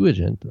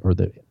Septuagint,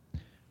 it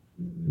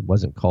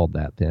wasn't called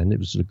that then, it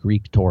was the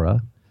Greek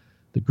Torah.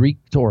 The Greek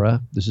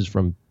Torah, this is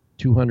from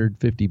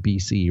 250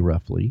 BC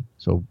roughly,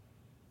 so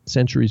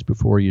centuries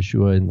before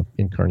Yeshua in the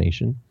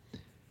incarnation.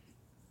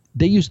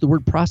 They use the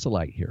word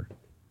proselyte here.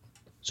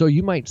 So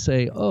you might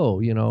say,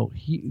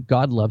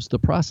 God loves the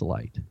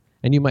proselyte.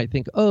 And you might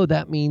think,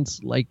 that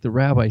means, like the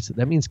rabbi said,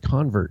 that means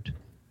convert.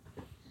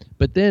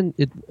 But then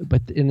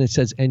it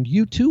says, and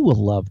you too will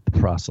love the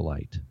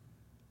proselyte.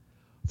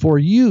 For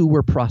you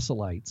were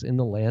proselytes in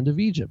the land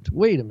of Egypt.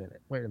 Wait a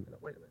minute.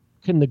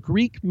 Can the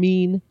Greek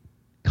mean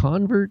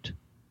convert?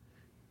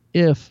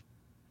 If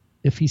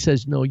he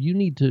says, no, you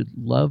need to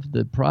love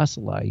the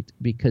proselyte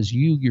because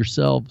you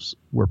yourselves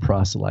were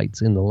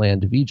proselytes in the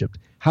land of Egypt.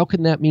 How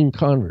can that mean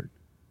convert?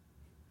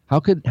 How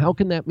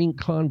can that mean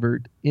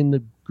convert in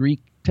the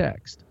Greek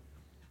text?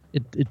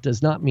 It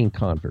does not mean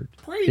convert.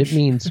 Preach. It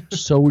means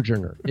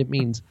sojourner. It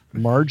means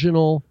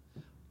marginal,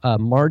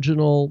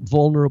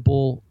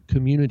 vulnerable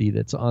community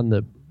that's on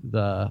the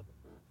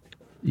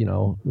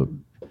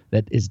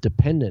that is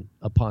dependent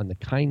upon the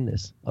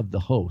kindness of the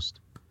host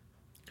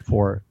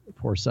for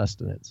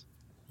sustenance.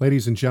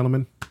 Ladies and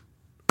gentlemen,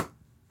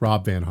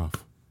 Rob Van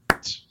Hoff.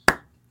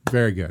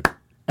 Very good.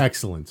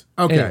 Excellent.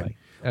 Okay. Anyway,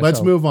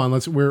 let's move on.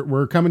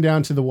 We're coming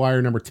down to the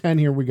wire number 10.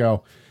 Here we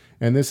go.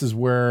 And this is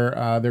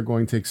where they're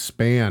going to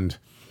expand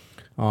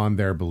on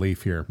their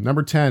belief here.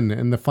 Number 10,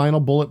 and the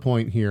final bullet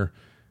point here.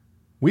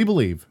 We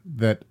believe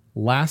that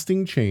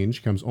lasting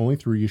change comes only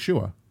through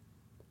Yeshua.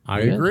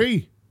 I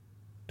agree.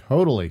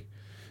 Totally.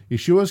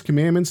 Yeshua's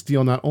commandments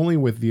deal not only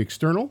with the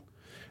external,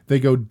 they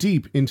go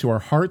deep into our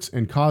hearts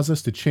and cause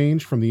us to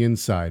change from the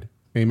inside.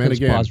 Amen. Let's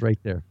again. Pause right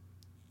there.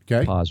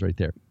 Okay. Pause right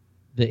there.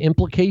 The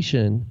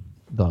implication,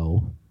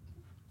 though,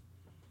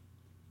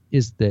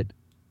 is that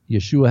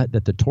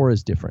the Torah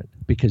is different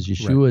because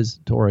Yeshua's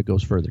Torah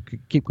goes further.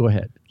 Go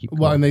ahead. Keep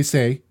going. Well, and they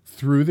say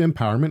through the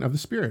empowerment of the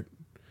Spirit.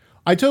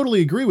 I totally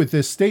agree with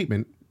this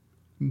statement,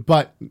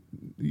 but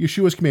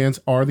Yeshua's commands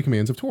are the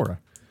commands of Torah.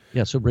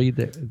 Yeah, so read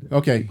that.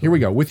 Okay, here we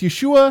go. With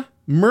Yeshua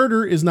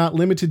Murder is not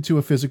limited to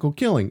a physical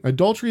killing.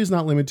 Adultery is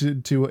not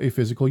limited to a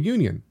physical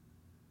union.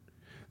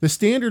 The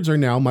standards are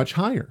now much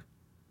higher.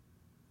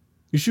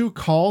 Yeshua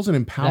calls and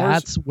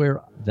empowers.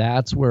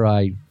 That's where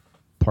I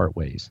part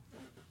ways.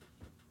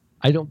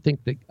 I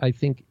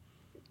think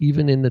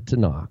even in the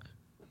Tanakh,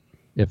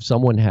 if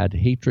someone had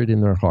hatred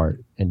in their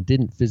heart and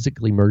didn't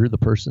physically murder the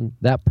person,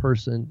 that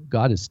person,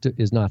 God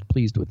is not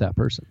pleased with that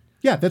person.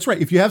 Yeah, that's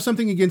right. If you have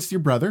something against your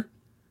brother,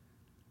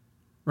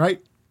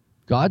 right?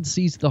 God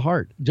sees the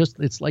heart.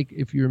 It's like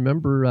if you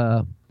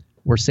remember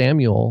where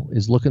Samuel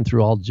is looking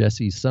through all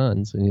Jesse's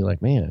sons, and you're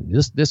like, man,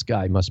 this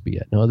guy must be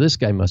it. No, this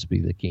guy must be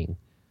the king.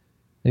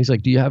 And he's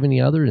like, do you have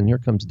any other? And here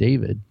comes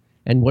David.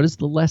 And what is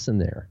the lesson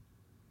there?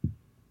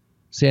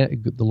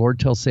 The Lord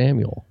tells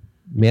Samuel,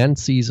 man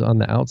sees on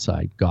the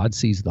outside, God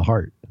sees the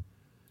heart.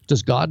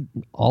 Does God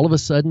all of a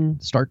sudden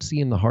start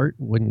seeing the heart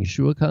when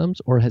Yeshua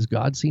comes, or has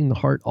God seen the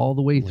heart all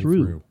the way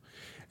through?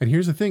 And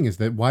here's the thing: is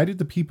that why did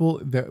the people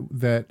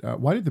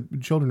why did the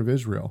children of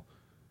Israel?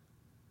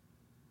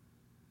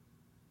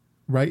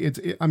 Right?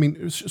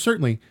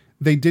 Certainly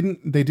they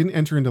didn't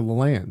enter into the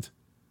land.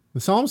 The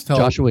Psalms tell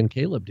Joshua and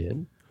Caleb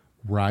did.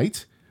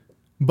 Right,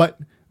 but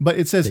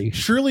it says,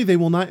 surely they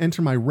will not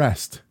enter my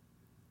rest.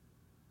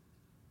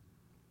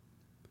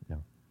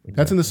 Exactly.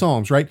 That's in the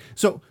Psalms, right?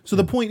 So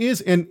the point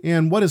is,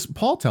 and what does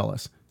Paul tell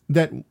us?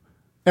 That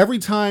every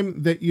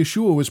time that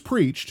Yeshua was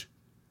preached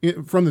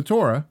from the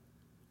Torah,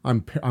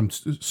 I'm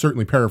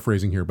certainly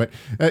paraphrasing here, but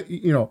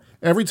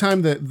every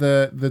time that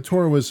the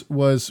Torah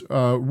was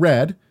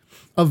read,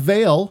 a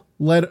veil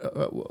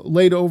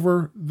laid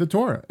over the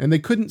Torah, and they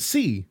couldn't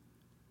see.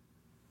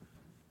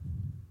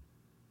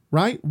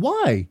 Right?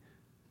 Why?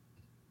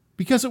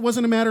 Because it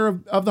wasn't a matter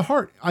of the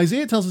heart.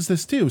 Isaiah tells us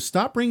this too.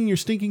 Stop bringing your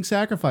stinking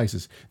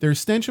sacrifices. They're a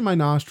stench in my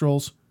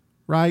nostrils,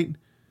 right?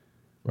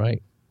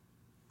 Right.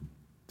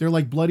 They're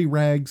like bloody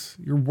rags.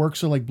 Your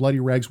works are like bloody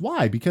rags.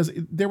 Why? Because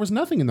there was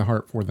nothing in the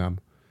heart for them.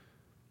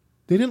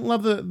 They didn't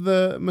love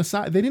the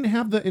Messiah. They didn't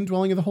have the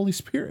indwelling of the Holy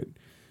Spirit.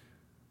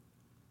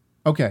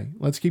 Okay,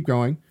 let's keep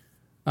going.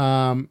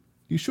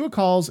 Yeshua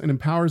calls and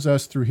empowers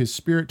us through his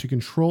Spirit to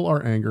control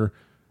our anger,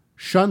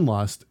 shun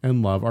lust,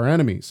 and love our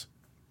enemies.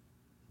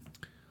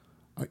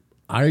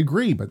 I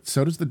agree, but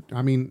so does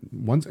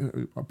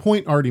a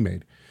point already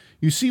made.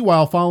 You see,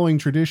 while following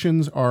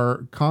traditions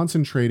are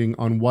concentrating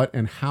on what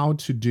and how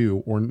to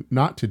do or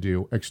not to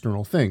do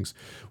external things,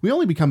 we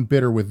only become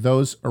bitter with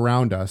those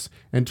around us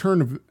and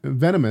turn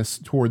venomous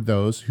toward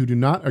those who do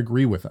not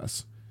agree with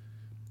us.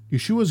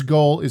 Yeshua's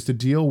goal is to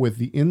deal with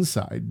the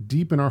inside,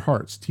 deep in our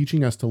hearts,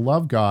 teaching us to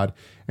love God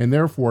and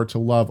therefore to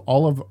love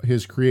all of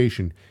his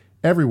creation,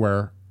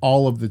 everywhere,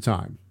 all of the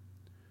time.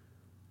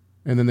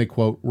 And then they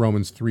quote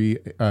Romans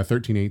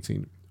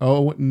 13:18.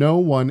 Oh, no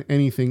one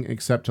anything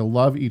except to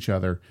love each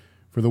other,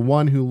 for the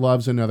one who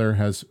loves another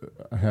has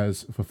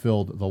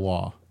fulfilled the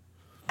law.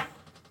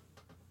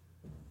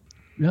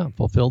 Yeah,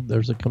 fulfilled.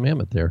 There's a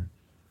commandment there.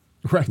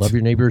 Right. Love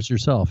your neighbor as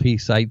yourself. He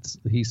cites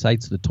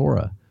the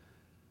Torah.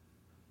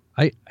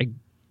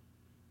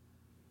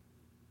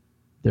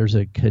 There's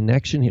a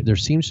connection here. There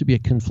seems to be a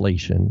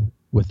conflation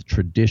with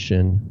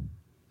tradition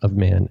of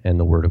man and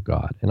the Word of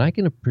God. And I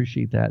can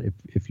appreciate that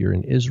if you're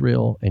in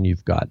Israel and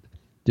you've got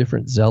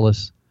different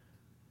zealous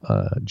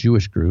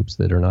Jewish groups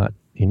that are not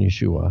in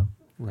Yeshua.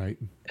 Right.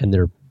 And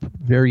they're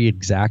very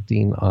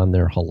exacting on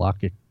their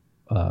halakhic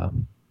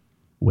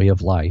way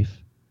of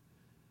life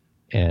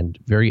and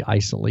very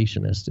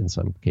isolationist in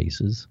some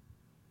cases.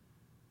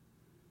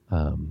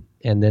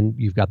 And then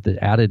you've got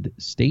the added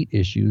state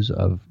issues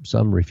of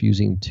some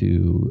refusing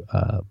to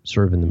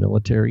serve in the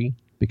military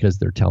because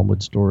their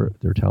Talmud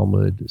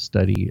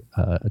study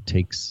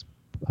takes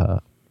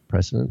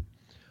precedent,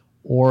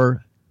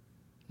 or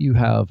you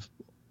have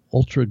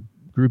ultra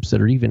groups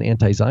that are even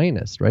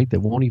anti-Zionist, right? That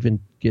won't even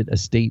get a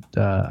state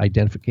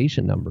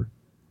identification number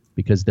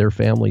because their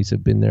families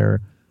have been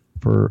there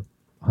for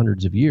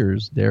hundreds of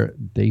years.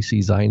 They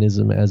see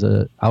Zionism as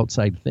a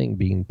outside thing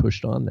being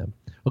pushed on them.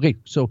 Okay,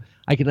 so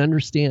I can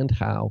understand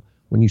how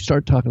when you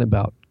start talking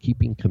about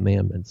keeping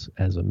commandments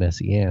as a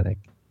messianic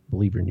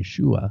believer in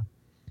Yeshua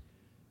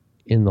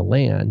in the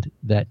land,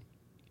 that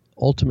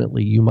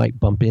ultimately you might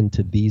bump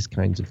into these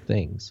kinds of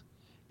things.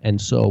 And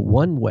so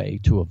one way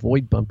to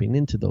avoid bumping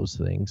into those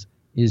things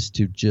is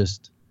to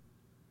just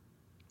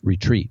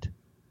retreat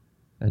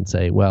and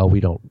say, well, we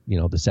don't,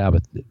 the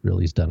Sabbath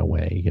really is done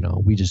away.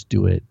 We just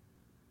do it,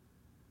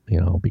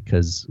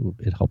 because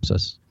it helps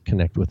us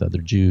connect with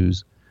other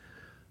Jews,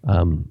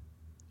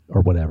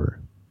 or whatever.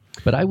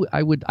 But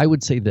I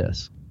would say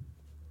this,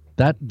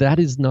 that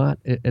is not,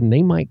 and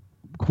they might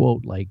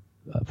quote like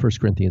 1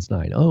 Corinthians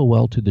 9, oh,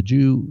 well, to the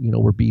Jew,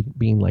 we're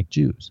being like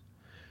Jews,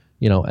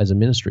 as a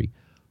ministry.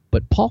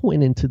 But Paul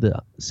went into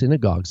the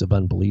synagogues of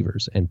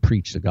unbelievers and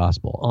preached the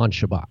gospel on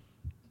Shabbat.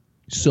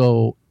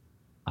 So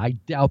I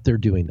doubt they're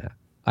doing that.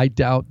 I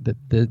doubt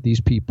that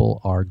these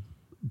people are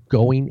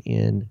going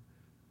in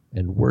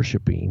and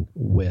worshiping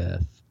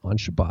on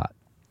Shabbat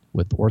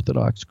with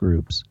Orthodox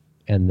groups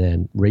and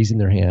then raising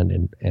their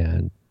hand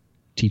and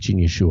teaching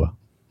Yeshua.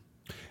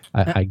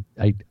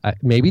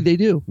 Maybe they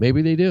do.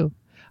 Maybe they do.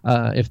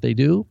 If they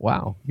do,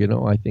 wow,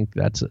 I think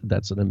that's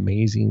an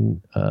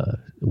amazing,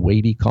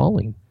 weighty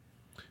calling.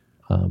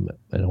 And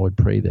I would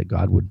pray that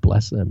God would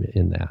bless them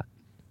in that.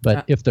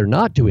 But if they're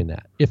not doing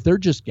that, if they're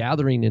just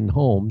gathering in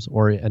homes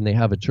and they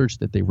have a church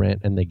that they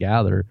rent and they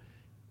gather,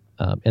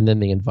 and then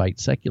they invite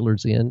secular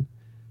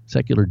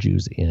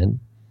Jews in,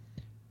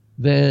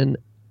 then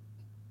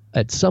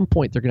at some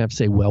point they're going to have to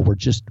say, well,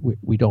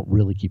 we don't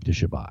really keep the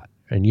Shabbat.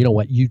 And you know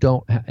what? You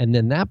don't. And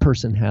then that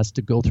person has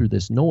to go through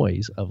this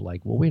noise of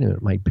like, well, wait a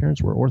minute, my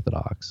parents were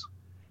Orthodox.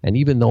 And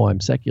even though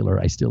I'm secular,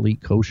 I still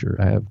eat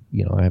kosher.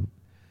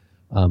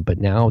 But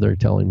now they're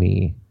telling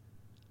me.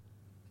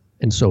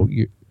 And so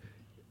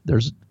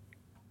there's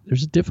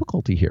a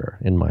difficulty here,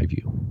 in my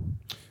view.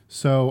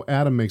 So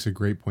Adam makes a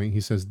great point.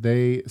 He says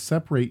they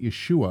separate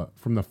Yeshua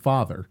from the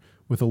Father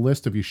with a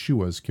list of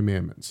Yeshua's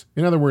commandments.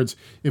 In other words,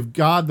 if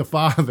God the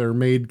Father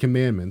made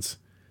commandments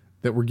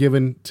that were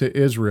given to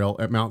Israel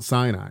at Mount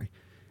Sinai,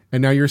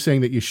 and now you're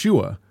saying that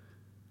Yeshua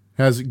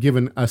has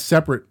given a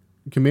separate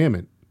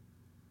commandments,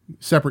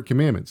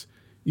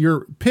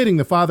 you're pitting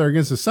the Father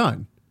against the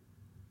Son,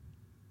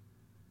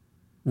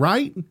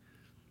 right?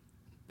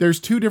 There's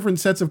two different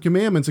sets of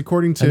commandments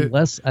according to...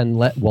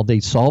 Well, they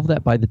solve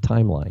that by the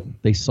timeline.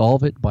 They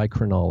solve it by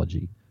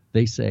chronology.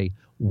 They say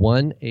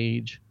one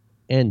age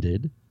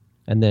ended,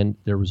 and then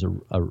there was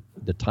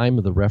the time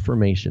of the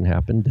Reformation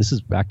happened. This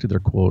is back to their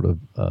quote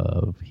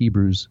of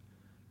Hebrews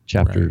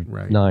chapter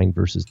 9,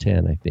 verses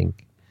 10, I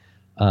think.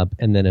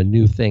 And then a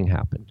new thing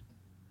happened.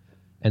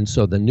 And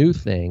so the new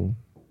thing...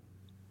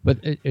 But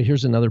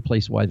here's another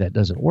place why that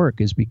doesn't work,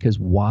 is because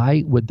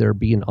why would there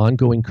be an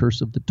ongoing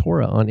curse of the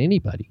Torah on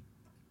anybody?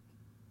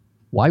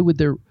 Why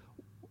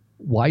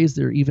is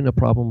there even a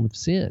problem of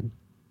sin?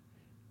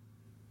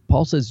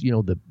 Paul says,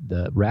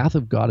 the wrath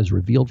of God is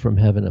revealed from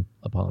heaven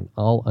upon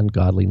all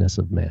ungodliness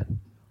of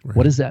men. Right.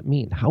 What does that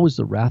mean? How is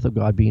the wrath of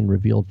God being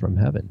revealed from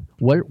heaven?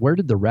 Where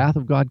did the wrath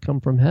of God come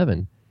from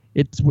heaven?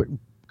 It's where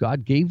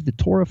God gave the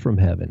Torah from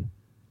heaven,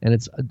 and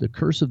it's the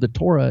curse of the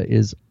Torah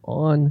is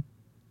on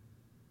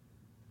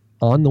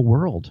the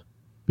world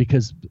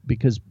because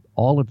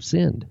all have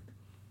sinned,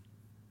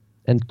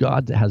 and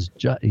God is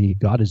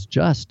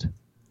just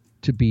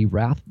to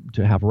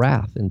have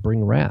wrath and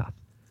bring wrath.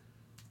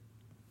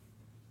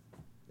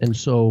 And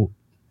so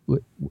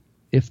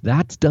if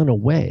that's done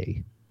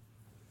away,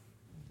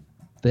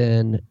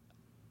 then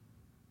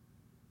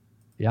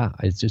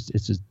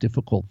it's a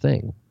difficult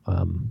thing.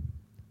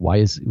 Why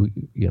is, I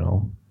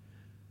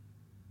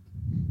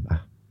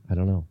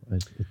don't know.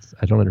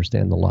 I don't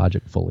understand the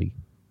logic fully.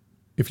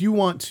 If you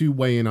want to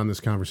weigh in on this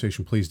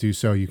conversation, please do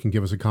so. You can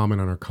give us a comment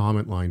on our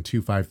comment line,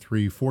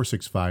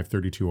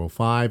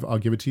 253-465-3205. I'll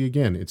give it to you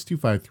again. It's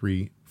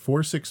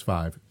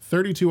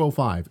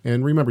 253-465-3205.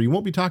 And remember, you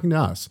won't be talking to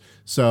us.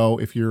 So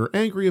if you're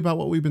angry about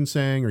what we've been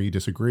saying or you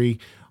disagree,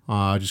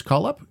 just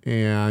call up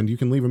and you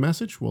can leave a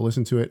message. We'll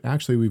listen to it.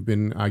 Actually, we've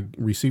been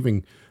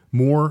receiving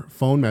more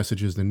phone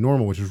messages than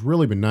normal, which has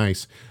really been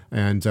nice.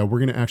 And we're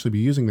going to actually be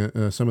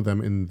using some of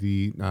them in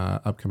the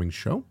upcoming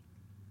show.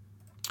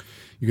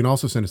 You can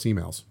also send us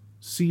emails.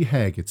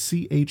 chegg, it's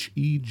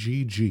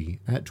CHEGG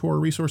at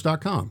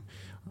TorahResource.com.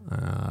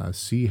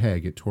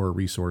 chegg at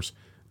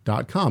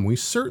TorahResource.com. We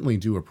certainly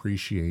do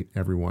appreciate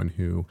everyone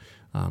who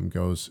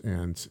goes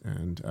and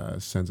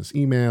sends us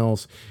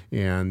emails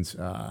and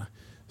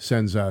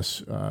sends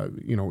us,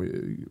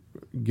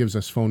 gives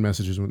us phone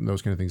messages and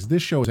those kind of things.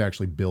 This show is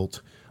actually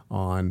built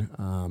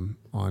on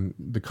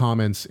the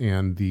comments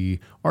and the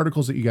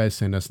articles that you guys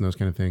send us and those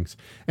kind of things.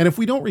 And if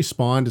we don't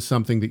respond to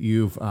something that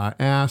you've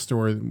asked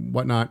or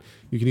whatnot,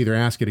 you can either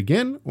ask it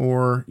again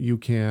or you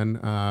can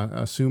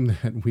assume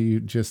that we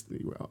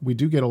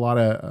do get a lot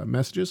of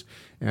messages,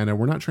 and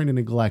we're not trying to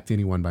neglect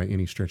anyone by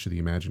any stretch of the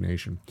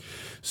imagination.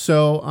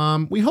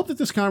 So we hope that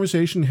this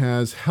conversation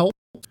has helped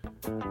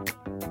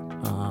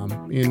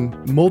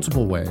in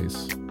multiple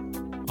ways.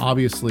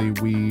 Obviously,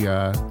 we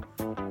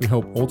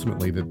hope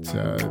ultimately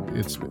that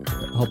it's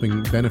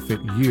helping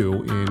benefit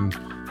you in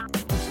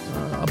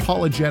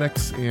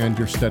apologetics and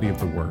your study of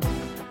the Word.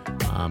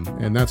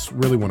 And that's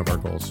really one of our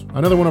goals.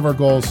 Another one of our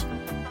goals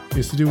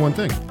is to do one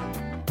thing: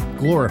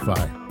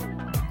 glorify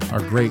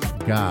our great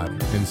God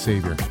and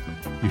Savior,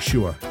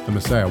 Yeshua, the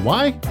Messiah.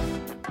 Why?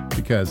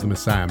 Because the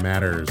Messiah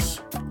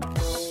matters.